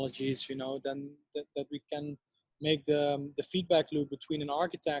technologies, you know, then that we can make the feedback loop between an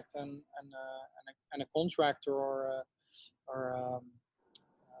architect and a contractor or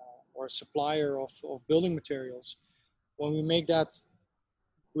or a supplier of building materials. When we make that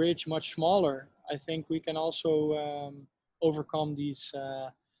bridge much smaller, I think we can also overcome these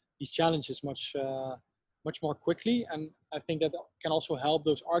challenges much more quickly. And I think that can also help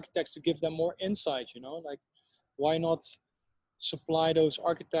those architects to give them more insight. You know, like, why not supply those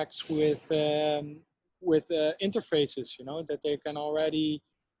architects with interfaces? You know, that they can already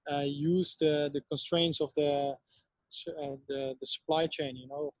use the constraints of the supply chain. You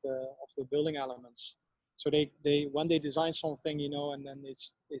know, of the building elements. So they when they design something, you know, and then they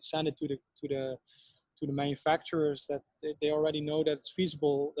send it to the manufacturers, that they already know that it's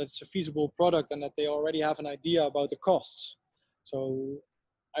feasible, that it's a feasible product, and that they already have an idea about the costs. So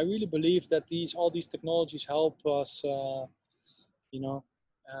I really believe that all these technologies help us, you know,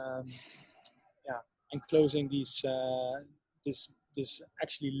 um, yeah, enclosing this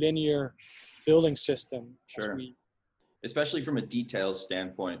actually linear building system. Sure. Especially from a details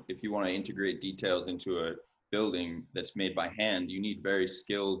standpoint, if you want to integrate details into a building that's made by hand, you need very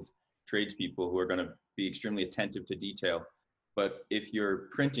skilled tradespeople who are going to be extremely attentive to detail. But if you're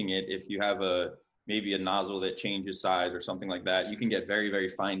printing it, if you have maybe a nozzle that changes size or something like that, you can get very, very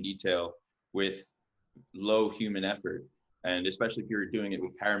fine detail with low human effort. And especially if you're doing it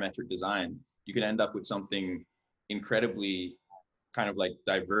with parametric design, you can end up with something incredibly kind of like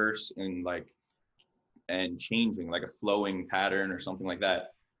diverse and changing, like a flowing pattern or something like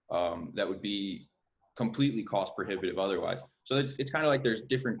that, that would be completely cost prohibitive otherwise. So it's kind of like there's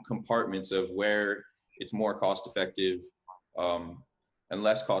different compartments of where it's more cost effective and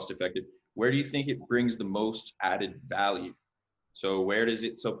less cost effective. Where do you think it brings the most added value? So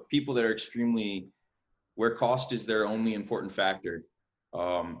so people that are where cost is their only important factor,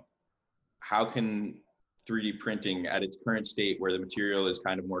 how can 3D printing at its current state, where the material is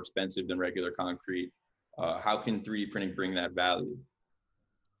kind of more expensive than regular concrete, how can 3D printing bring that value?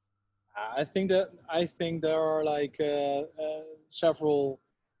 I think there are like several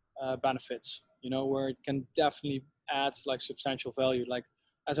benefits, you know, where it can definitely add like substantial value. Like,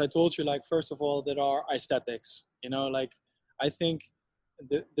 as I told you, like, first of all, there are aesthetics, you know, like, I think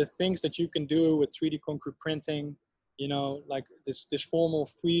the things that you can do with 3D concrete printing, you know, like this form of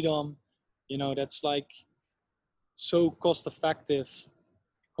freedom, you know, that's like so cost effective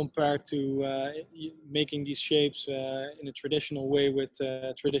compared to making these shapes in a traditional way with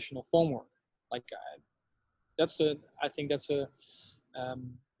traditional formwork. Like, I think that's a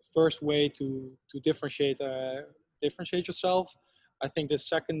first way to differentiate yourself. I think the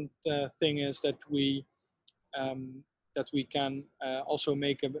second thing is that we can also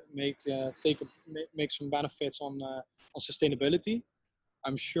make some benefits on sustainability.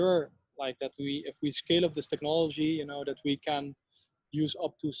 I'm sure, like, that if we scale up this technology, you know, that we can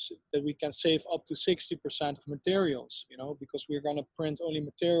that we can save up to 60% of materials, you know, because we're going to print only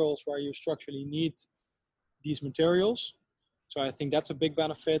materials where you structurally need these materials. So I think that's a big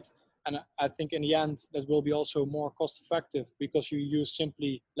benefit. And I think in the end, that will be also more cost effective because you use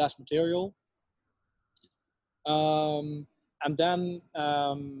simply less material. And then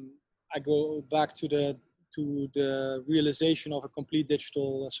I go back to the realization of a complete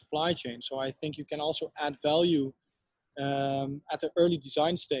digital supply chain. So I think you can also add value at the early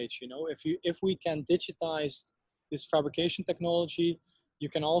design stage. You know, if we can digitize this fabrication technology, you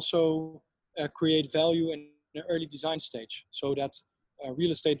can also create value in the early design stage, so that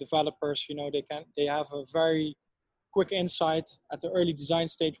real estate developers, you know, they have a very quick insight at the early design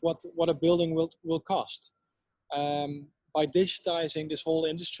stage what a building will cost. By digitizing this whole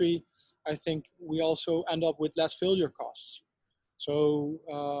industry, I think we also end up with less failure costs. So,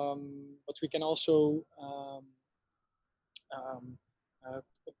 but we can also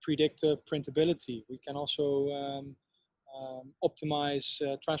predict printability. We can also optimize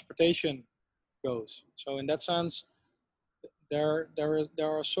transportation goes. So in that sense, there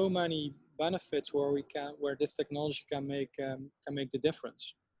are so many benefits where this technology can make the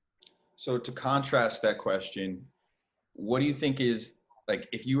difference. So to contrast that question, what do you think is, like,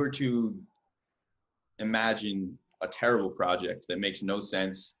 if you were to imagine a terrible project that makes no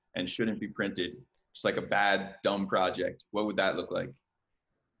sense and shouldn't be printed, just like a bad, dumb project, what would that look like?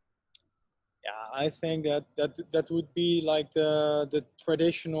 Yeah, I think that would be like the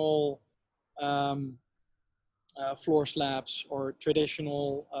traditional floor slabs or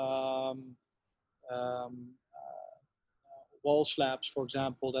traditional um, wall slabs, for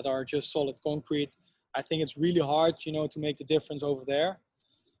example, that are just solid concrete. I think it's really hard, to make the difference over there.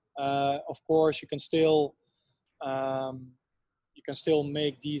 Of course, um, you can still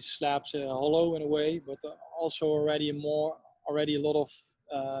make these slabs hollow in a way, but also already a lot of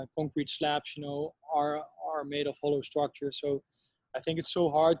concrete slabs, are made of hollow structures. So I think it's so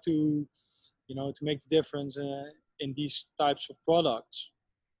hard to make the difference in these types of products.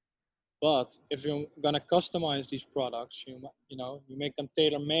 But if you're gonna customize these products, you make them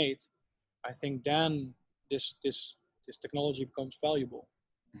tailor made. I think then this technology becomes valuable.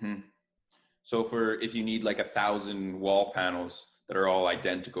 Mm-hmm. So if you need like 1,000 wall panels that are all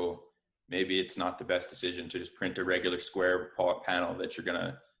identical, maybe it's not the best decision to just print a regular square panel that you're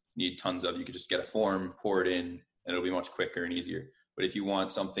gonna need tons of. You could just get a form, pour it in, and it'll be much quicker and easier. But if you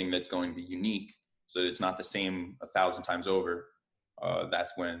want something that's going to be unique, so that it's not the same 1,000 times over,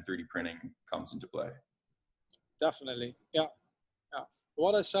 that's when 3D printing comes into play. Definitely, yeah.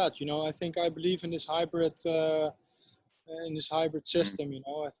 What I said, I think I believe in this hybrid system.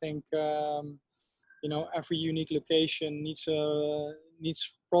 I think every unique location needs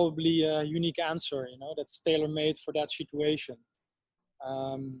probably a unique answer. That's tailor made for that situation.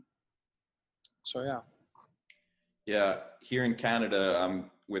 So yeah. Yeah, here in Canada,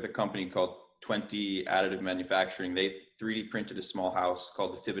 I'm with a company called 20 Additive Manufacturing. They 3D printed a small house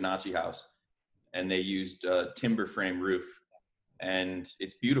called the Fibonacci House, and they used a timber frame roof, and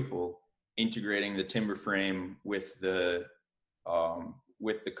it's beautiful, integrating the timber frame with the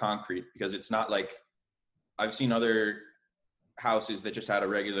concrete, because it's not like I've seen other houses that just had a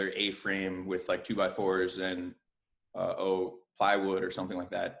regular A-frame with like 2x4s and plywood or something like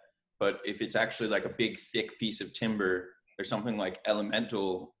that. But if it's actually like a big thick piece of timber, there's something like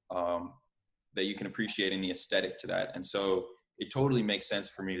elemental that you can appreciate in the aesthetic to that. And so it totally makes sense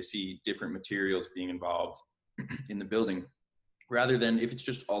for me to see different materials being involved in the building, rather than if it's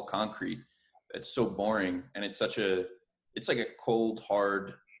just all concrete. It's so boring, and it's like a cold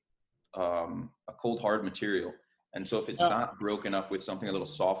hard material. And so if it's not broken up with something a little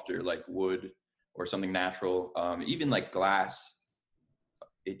softer like wood or something natural, even like glass,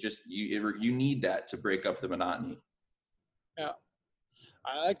 it just you need that to break up the monotony. Yeah,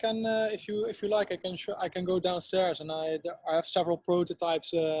 I can if you like, I can go downstairs, and I have several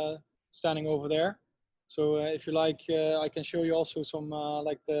prototypes standing over there. So if you like, I can show you also some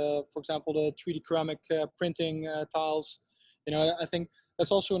for example, the 3D ceramic printing tiles. I think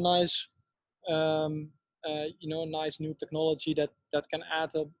that's also a nice nice new technology that can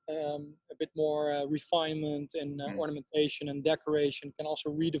add a bit more refinement in ornamentation and decoration. Can also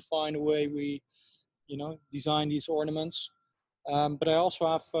redefine the way we design these ornaments. But I also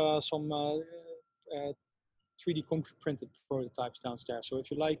have some 3D concrete printed prototypes downstairs. So if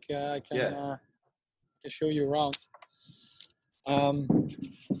you like, I can show you around.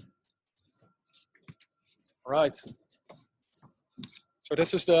 Right. So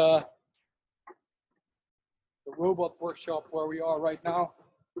this is the robot workshop where we are right now.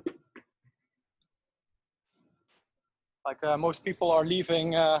 Like most people are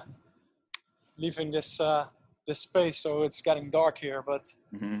leaving this space, so it's getting dark here. But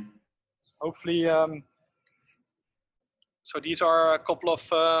hopefully, so these are a couple of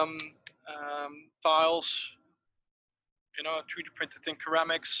tiles, 3D printed in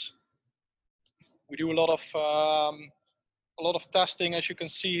ceramics. We do a lot of testing, as you can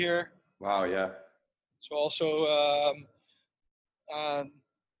see here. Wow, yeah. So also,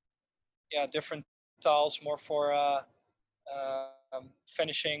 different tiles more for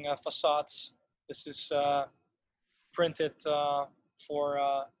finishing facades. This is printed for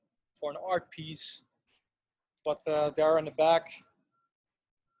an art piece, but there in the back.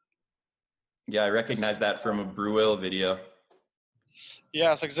 Yeah, I recognize that from a Breuil video.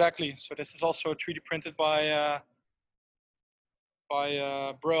 Yes, exactly. So this is also 3D printed by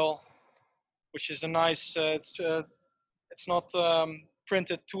Breuil, which is a nice. It's not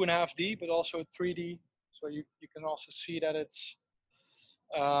printed 2.5D, but also 3D. So you can also see that it's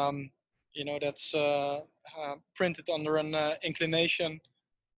that's printed under an inclination,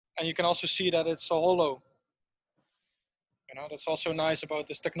 and you can also see that it's a hollow. That's also nice about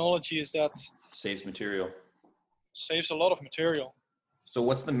this technology, is that saves material. Saves a lot of material. So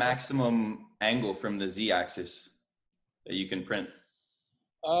what's the maximum angle from the Z-axis that you can print?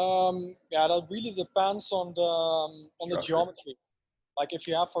 That really depends on the geometry. Like if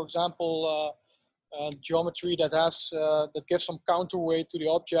you have, for example, geometry that has that gives some counterweight to the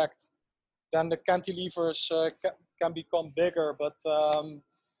object, then the cantilevers can become bigger, but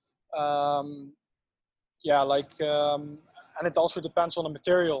yeah, like, and it also depends on the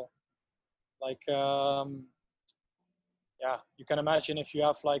material. Like, yeah, you can imagine if you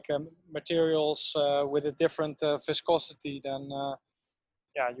have like materials with a different viscosity, then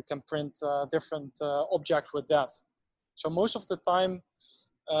yeah, you can print different objects with that. So most of the time,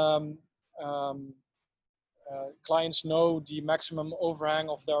 um, um, clients know the maximum overhang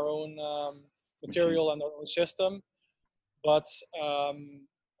of their own Machine. material and their own system. But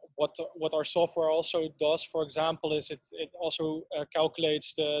what our software also does, for example, is it also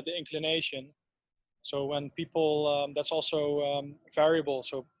calculates the inclination. So when people, that's also variable.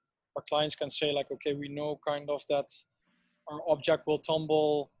 So our clients can say like, okay, we know kind of that our object will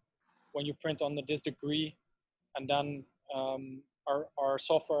tumble when you print under this degree, and then our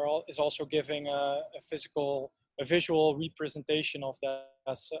software is also giving a visual representation of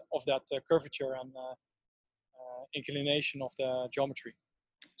that curvature and inclination of the geometry.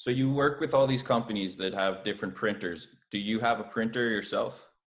 So you work with all these companies that have different printers. Do you have a printer yourself?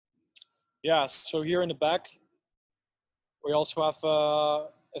 Yeah, so here in the back, we also have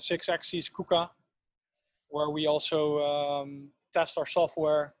a 6-axis KUKA, where we also test our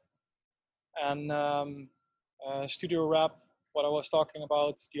software, and Studio Wrap, what I was talking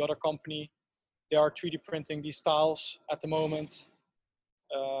about, the other company, they are 3D printing these tiles at the moment,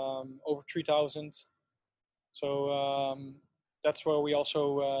 over 3,000. So that's where we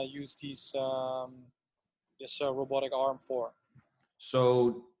also use this robotic arm for.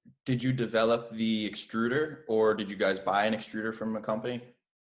 So did you develop the extruder, or did you guys buy an extruder from a company?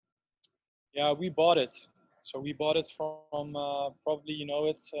 Yeah, we bought it. So we bought it from probably you know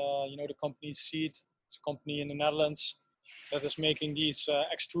it. You know the company Seed. It's a company in the Netherlands that is making these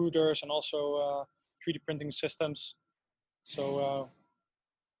extruders and also 3D printing systems. So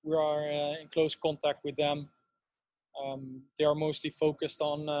we are in close contact with them. They are mostly focused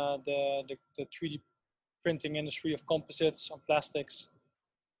on the 3D printing industry of composites and plastics.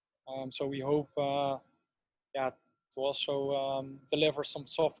 So we hope, yeah, to also deliver some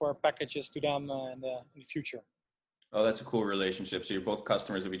software packages to them in the future. Oh, that's a cool relationship. So you're both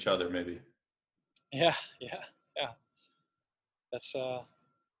customers of each other, maybe. Yeah. That's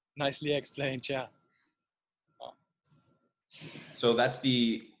nicely explained. Yeah. So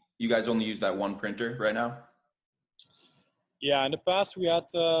you guys only use that one printer right now? Yeah. In the past, we had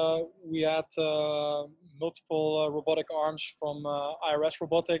multiple robotic arms from IRS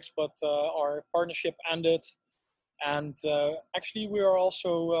Robotics, but our partnership ended, and actually we are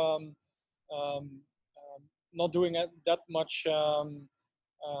also not doing that much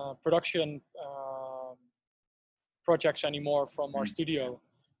production projects anymore from our studio,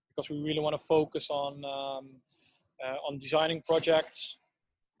 because we really want to focus on designing projects,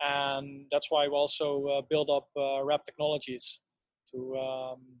 and that's why we also build up Wrap Technologies to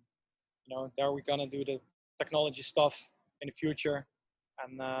there we're gonna do the technology stuff in the future,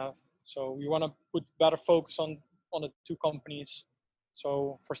 and so we want to put better focus on the two companies.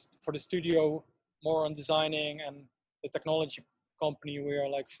 So for the studio, more on designing, and the technology company, we are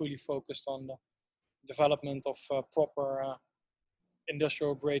like fully focused on the development of proper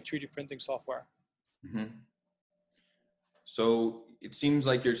industrial grade 3D printing software. Mm-hmm. So it seems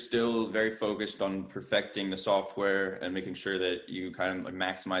like you're still very focused on perfecting the software and making sure that you kind of like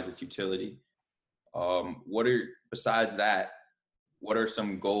maximize its utility. Besides that, what are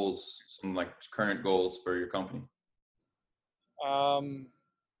some goals, some like current goals for your company?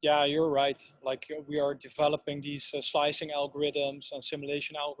 Yeah, you're right. Like we are developing these slicing algorithms and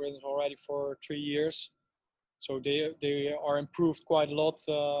simulation algorithms already for 3 years. So they are improved quite a lot.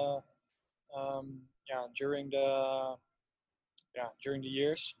 Yeah, during the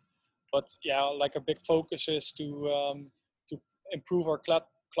years. But yeah, like a big focus is to improve our cloud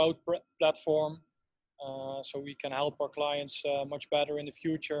platform, so we can help our clients much better in the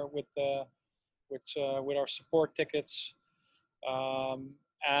future with our support tickets.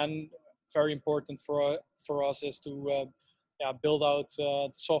 And very important for us is to build out the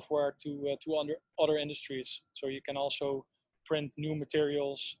software to other industries. So you can also print new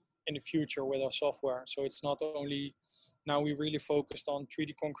materials in the future with our software. So it's not only, now we really focused on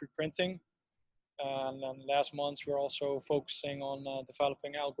 3D concrete printing. And then last month we're also focusing on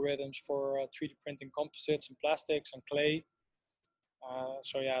developing algorithms for 3D printing composites and plastics and clay.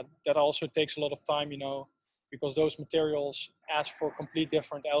 So yeah, that also takes a lot of time, because those materials ask for complete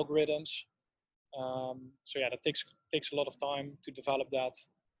different algorithms. So yeah, that takes a lot of time to develop that.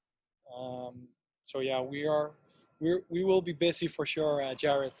 So yeah, we will be busy for sure,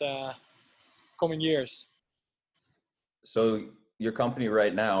 Jared, coming years. So your company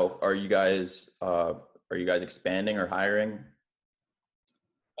right now, are you guys expanding or hiring?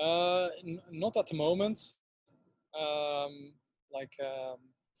 Not at the moment. Um, like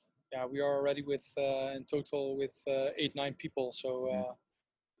yeah, we are already with in total with 8, 9 people. So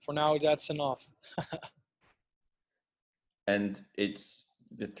for now, that's enough. And it's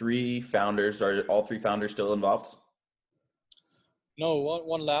the three founders, are all three founders still involved? No,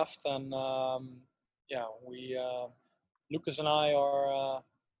 one left, and yeah, we Lucas and I are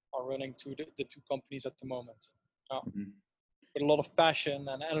running the two companies at the moment. Mhm. With a lot of passion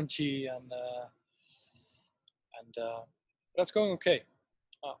and energy, and that's going okay.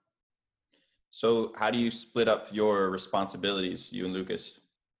 So how do you split up your responsibilities, you and Lucas?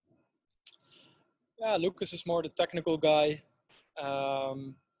 Yeah, Lucas is more the technical guy.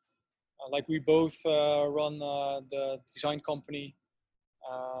 Um, like we both run the design company,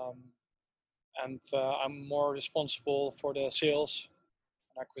 um, and I'm more responsible for the sales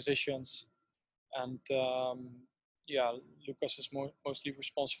and acquisitions, and yeah, Lucas is mostly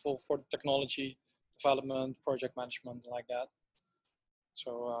responsible for the technology development, project management, like that. So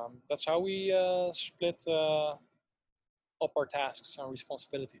that's how we split up our tasks and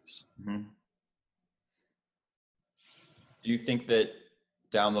responsibilities. Mhm. Do you think that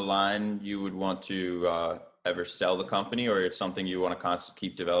down the line you would want to ever sell the company, or it's something you want to constantly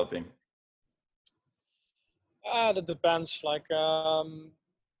keep developing? That depends. Like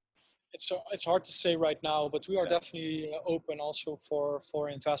it's hard to say right now, but we are Yeah. definitely open also for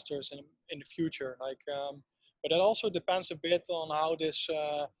investors in the future. Like, but it also depends a bit on how this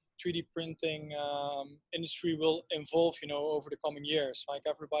 3D printing industry will evolve. You know, over the coming years. Like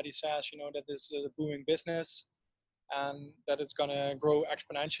everybody says, you know, that this is a booming business and that it's gonna grow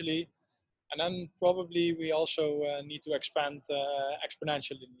exponentially. And then probably we also need to expand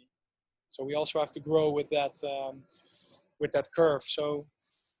exponentially. So we also have to grow with that curve. So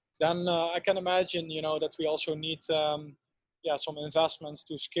then I can imagine, you know, that we also need, yeah, some investments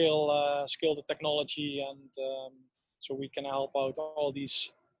to scale the technology, and so we can help out all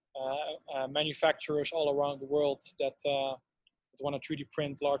these manufacturers all around the world that want to 3D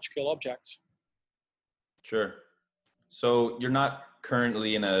print large scale objects. Sure. So you're not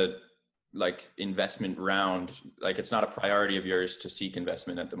currently in a like investment round, like it's not a priority of yours to seek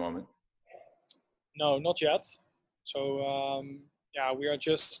investment at the moment. No, not yet. So yeah, we are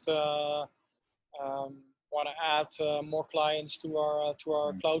just want to add more clients to our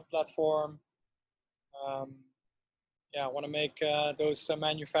cloud platform. Um, yeah, I want to make those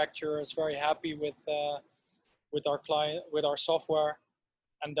manufacturers very happy with our client, with our software,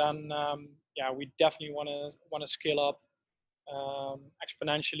 and then yeah, we definitely want to scale up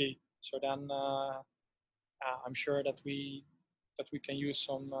exponentially. So then I'm sure that we can use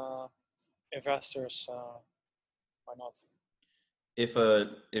some investors. Why not? If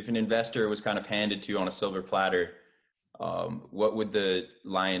an investor was kind of handed to you on a silver platter, what would the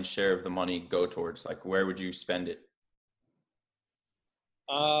lion's share of the money go towards? Like, where would you spend it?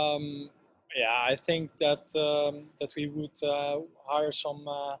 Um, yeah, I think that we would hire some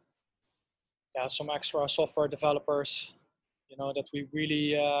extra software developers. You know, that we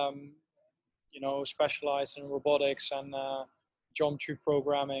really you know, specialize in robotics and geometry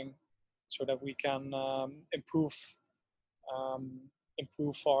programming, so that we can um, improve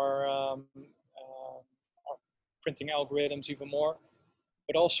our printing algorithms even more.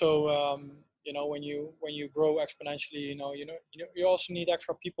 But also, you know, when you grow exponentially, you also need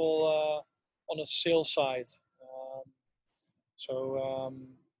extra people on the sales side. Um, so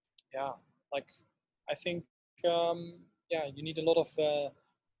yeah, like I think yeah, you need a lot of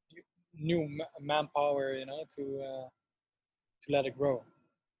new manpower, you know, to let it grow.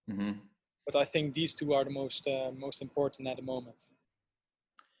 Hmm. But I think these two are the most important at the moment.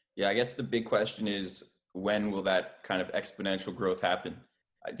 Yeah, I guess the big question is when will that kind of exponential growth happen?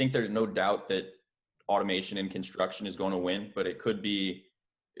 I think there's no doubt that automation in construction is going to win, but it could be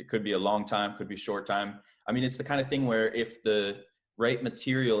a long time, could be a short time. I mean, it's the kind of thing where if the right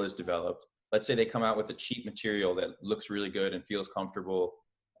material is developed, let's say they come out with a cheap material that looks really good and feels comfortable,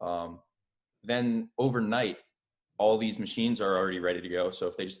 um, then overnight all these machines are already ready to go. So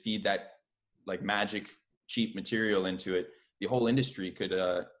if they just feed that like magic cheap material into it, the whole industry could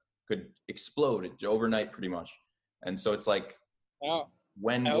explode overnight pretty much. And so it's like, Yeah,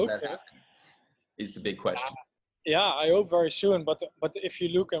 when I will hope that so. happen is the big question. Yeah, I hope very soon. But if you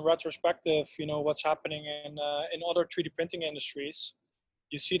look in retrospective, you know what's happening in other 3D printing industries,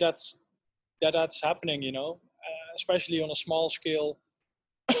 you see that's happening. You know, especially on a small scale,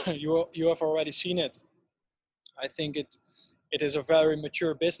 you have already seen it. I think it is a very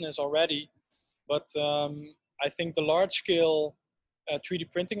mature business already, but I think the large scale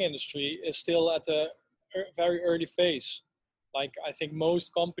 3D printing industry is still at a very early phase. Like I think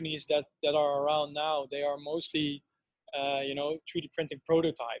most companies that are around now, they are mostly 3D printing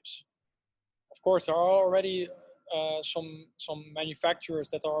prototypes. Of course, there are already some manufacturers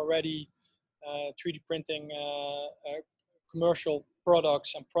that are already 3D printing commercial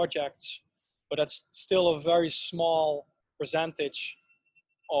products and projects, but that's still a very small percentage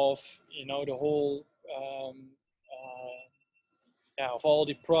of the whole of all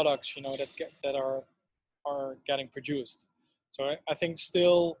the products that are getting produced. So I think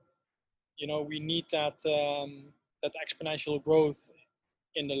still we need that that exponential growth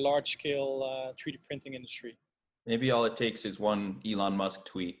in the large scale 3D printing industry. Maybe all it takes is one Elon Musk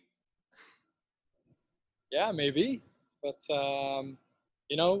tweet. Yeah, maybe, but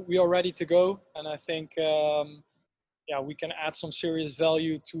we are ready to go, and I think we can add some serious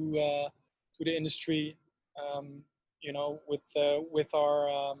value to the industry, with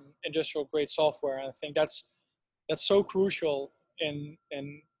our industrial grade software. And I think that's so crucial in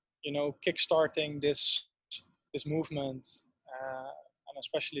kickstarting this movement, and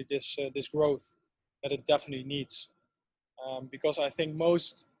especially this growth that it definitely needs, because I think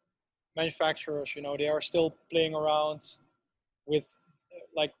most manufacturers, they are still playing around with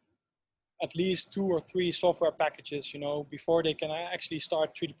like at least 2 or 3 software packages, before they can actually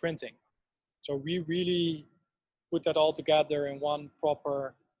start 3D printing. So we really put that all together in one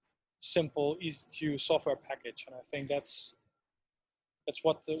proper, simple, easy to use software package, and I think that's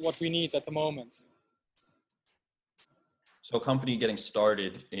what we need at the moment. So a company getting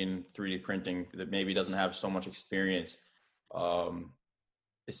started in 3D printing that maybe doesn't have so much experience,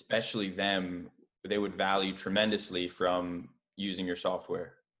 especially them, they would value tremendously from using your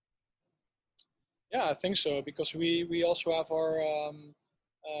software. Yeah, I think so, because we also have our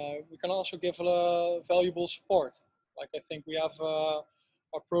we can also give valuable support. Like I think we have our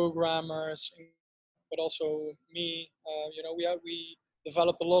programmers, but also me. We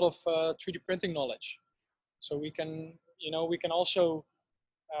developed a lot of 3D printing knowledge, so we can also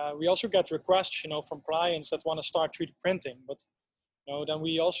we also get requests from clients that want to start 3D printing, but then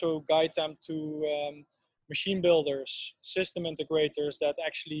we also guide them to machine builders, system integrators that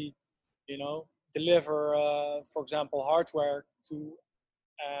actually deliver, for example, hardware to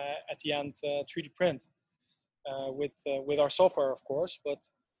at the end 3D print with our software, of course. But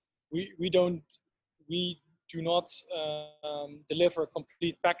we do not deliver a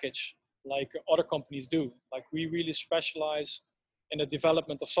complete package like other companies do. Like we really specialize in the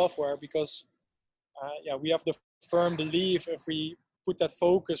development of software, because we have the firm belief, if we put that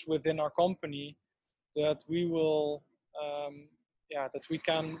focus within our company, that we will that we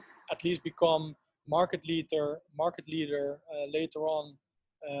can at least become market leader later on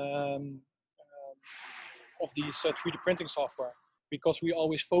of these 3D printing software, because we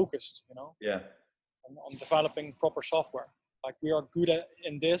always focused on developing proper software. Like we are good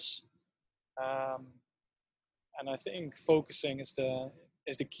in this, and I think focusing is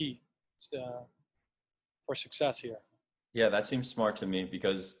the key for success here. Yeah, that seems smart to me,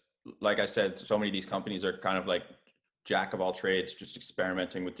 because like I said, so many of these companies are kind of like jack of all trades, just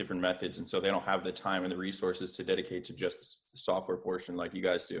experimenting with different methods. And so they don't have the time and the resources to dedicate to just the software portion like you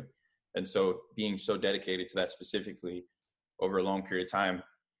guys do. And so being so dedicated to that specifically over a long period of time,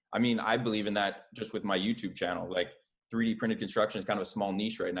 I mean, I believe in that just with my YouTube channel. Like 3D printed construction is kind of a small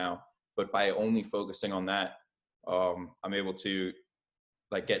niche right now, but by only focusing on that, I'm able to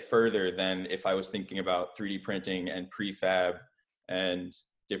like get further than if I was thinking about 3D printing and prefab and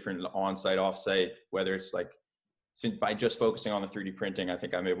different on-site, off-site, whether it's like, since by just focusing on the 3D printing, I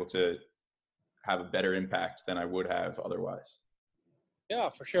think I'm able to have a better impact than I would have otherwise. Yeah,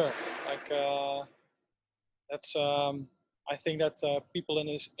 for sure. Like that's I think that people in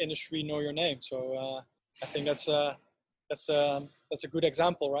this industry know your name. So I think that's a good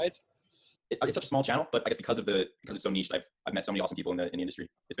example, right? It's such a small channel, but I guess because it's so niche, I've met so many awesome people in the industry.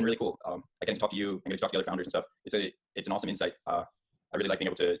 It's been really cool. I get to talk to you and get to talk to the other founders and stuff. It's an awesome insight. I really like being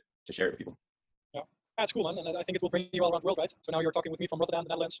able to share it with people. Yeah, that's cool, man. And I think it will bring you all around the world, right? So now you're talking with me from Rotterdam, the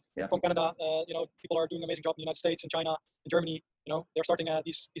Netherlands, from Canada. People are doing an amazing job in the United States, in China, in Germany. They're starting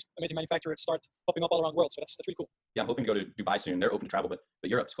these amazing manufacturers start popping up all around the world. So that's really cool. Yeah, I'm hoping to go to Dubai soon. They're open to travel, but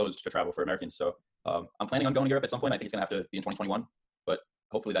Europe's closed to travel for Americans. So I'm planning on going to Europe at some point. I think it's gonna have to be in 2021, but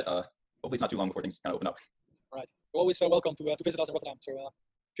hopefully it's not too long before things kind of open up. All right. You're always welcome to visit us in Rotterdam. So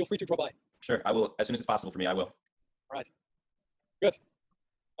feel free to drop by. Sure, I will as soon as it's possible for me. I will. All right. Good.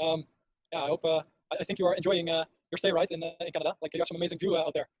 I hope. I think you are enjoying your stay, right, in Canada. Like you have some amazing view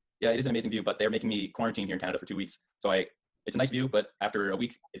out there. Yeah, it is an amazing view, but they're making me quarantine here in Canada for 2 weeks. So I it's a nice view, but after a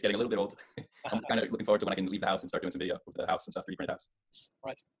week, it's getting a little bit old. I'm kind of looking forward to when I can leave the house and start doing some video with the house and stuff, 3D printed house.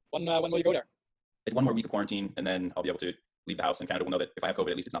 Right. When will you go there? It's 1 more week of quarantine, and then I'll be able to leave the house, and Canada will know that if I have COVID,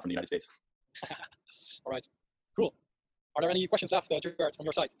 at least it's not from the United States. All right. Cool. Are there any questions left, Jared, from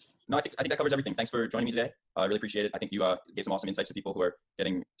your side? No, I think that covers everything. Thanks for joining me today. I really appreciate it. I think you gave some awesome insights to people who are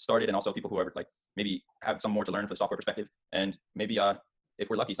getting started, and also people who are like maybe have some more to learn for the software perspective. And maybe if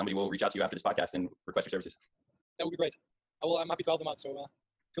we're lucky, somebody will reach out to you after this podcast and request your services. That would be great. I'm happy to help them out. So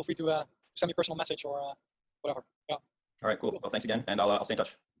feel free to send me a personal message or whatever. Yeah. All right, cool. Well, thanks again, and I'll stay in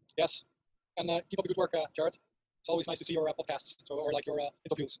touch. Yes. And keep up the good work, Jared. It's always nice to see your podcasts, or like your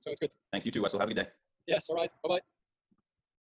interviews. So it's good. Thanks. You too, Wessel. Have a good day. Yes. All right. Bye-bye.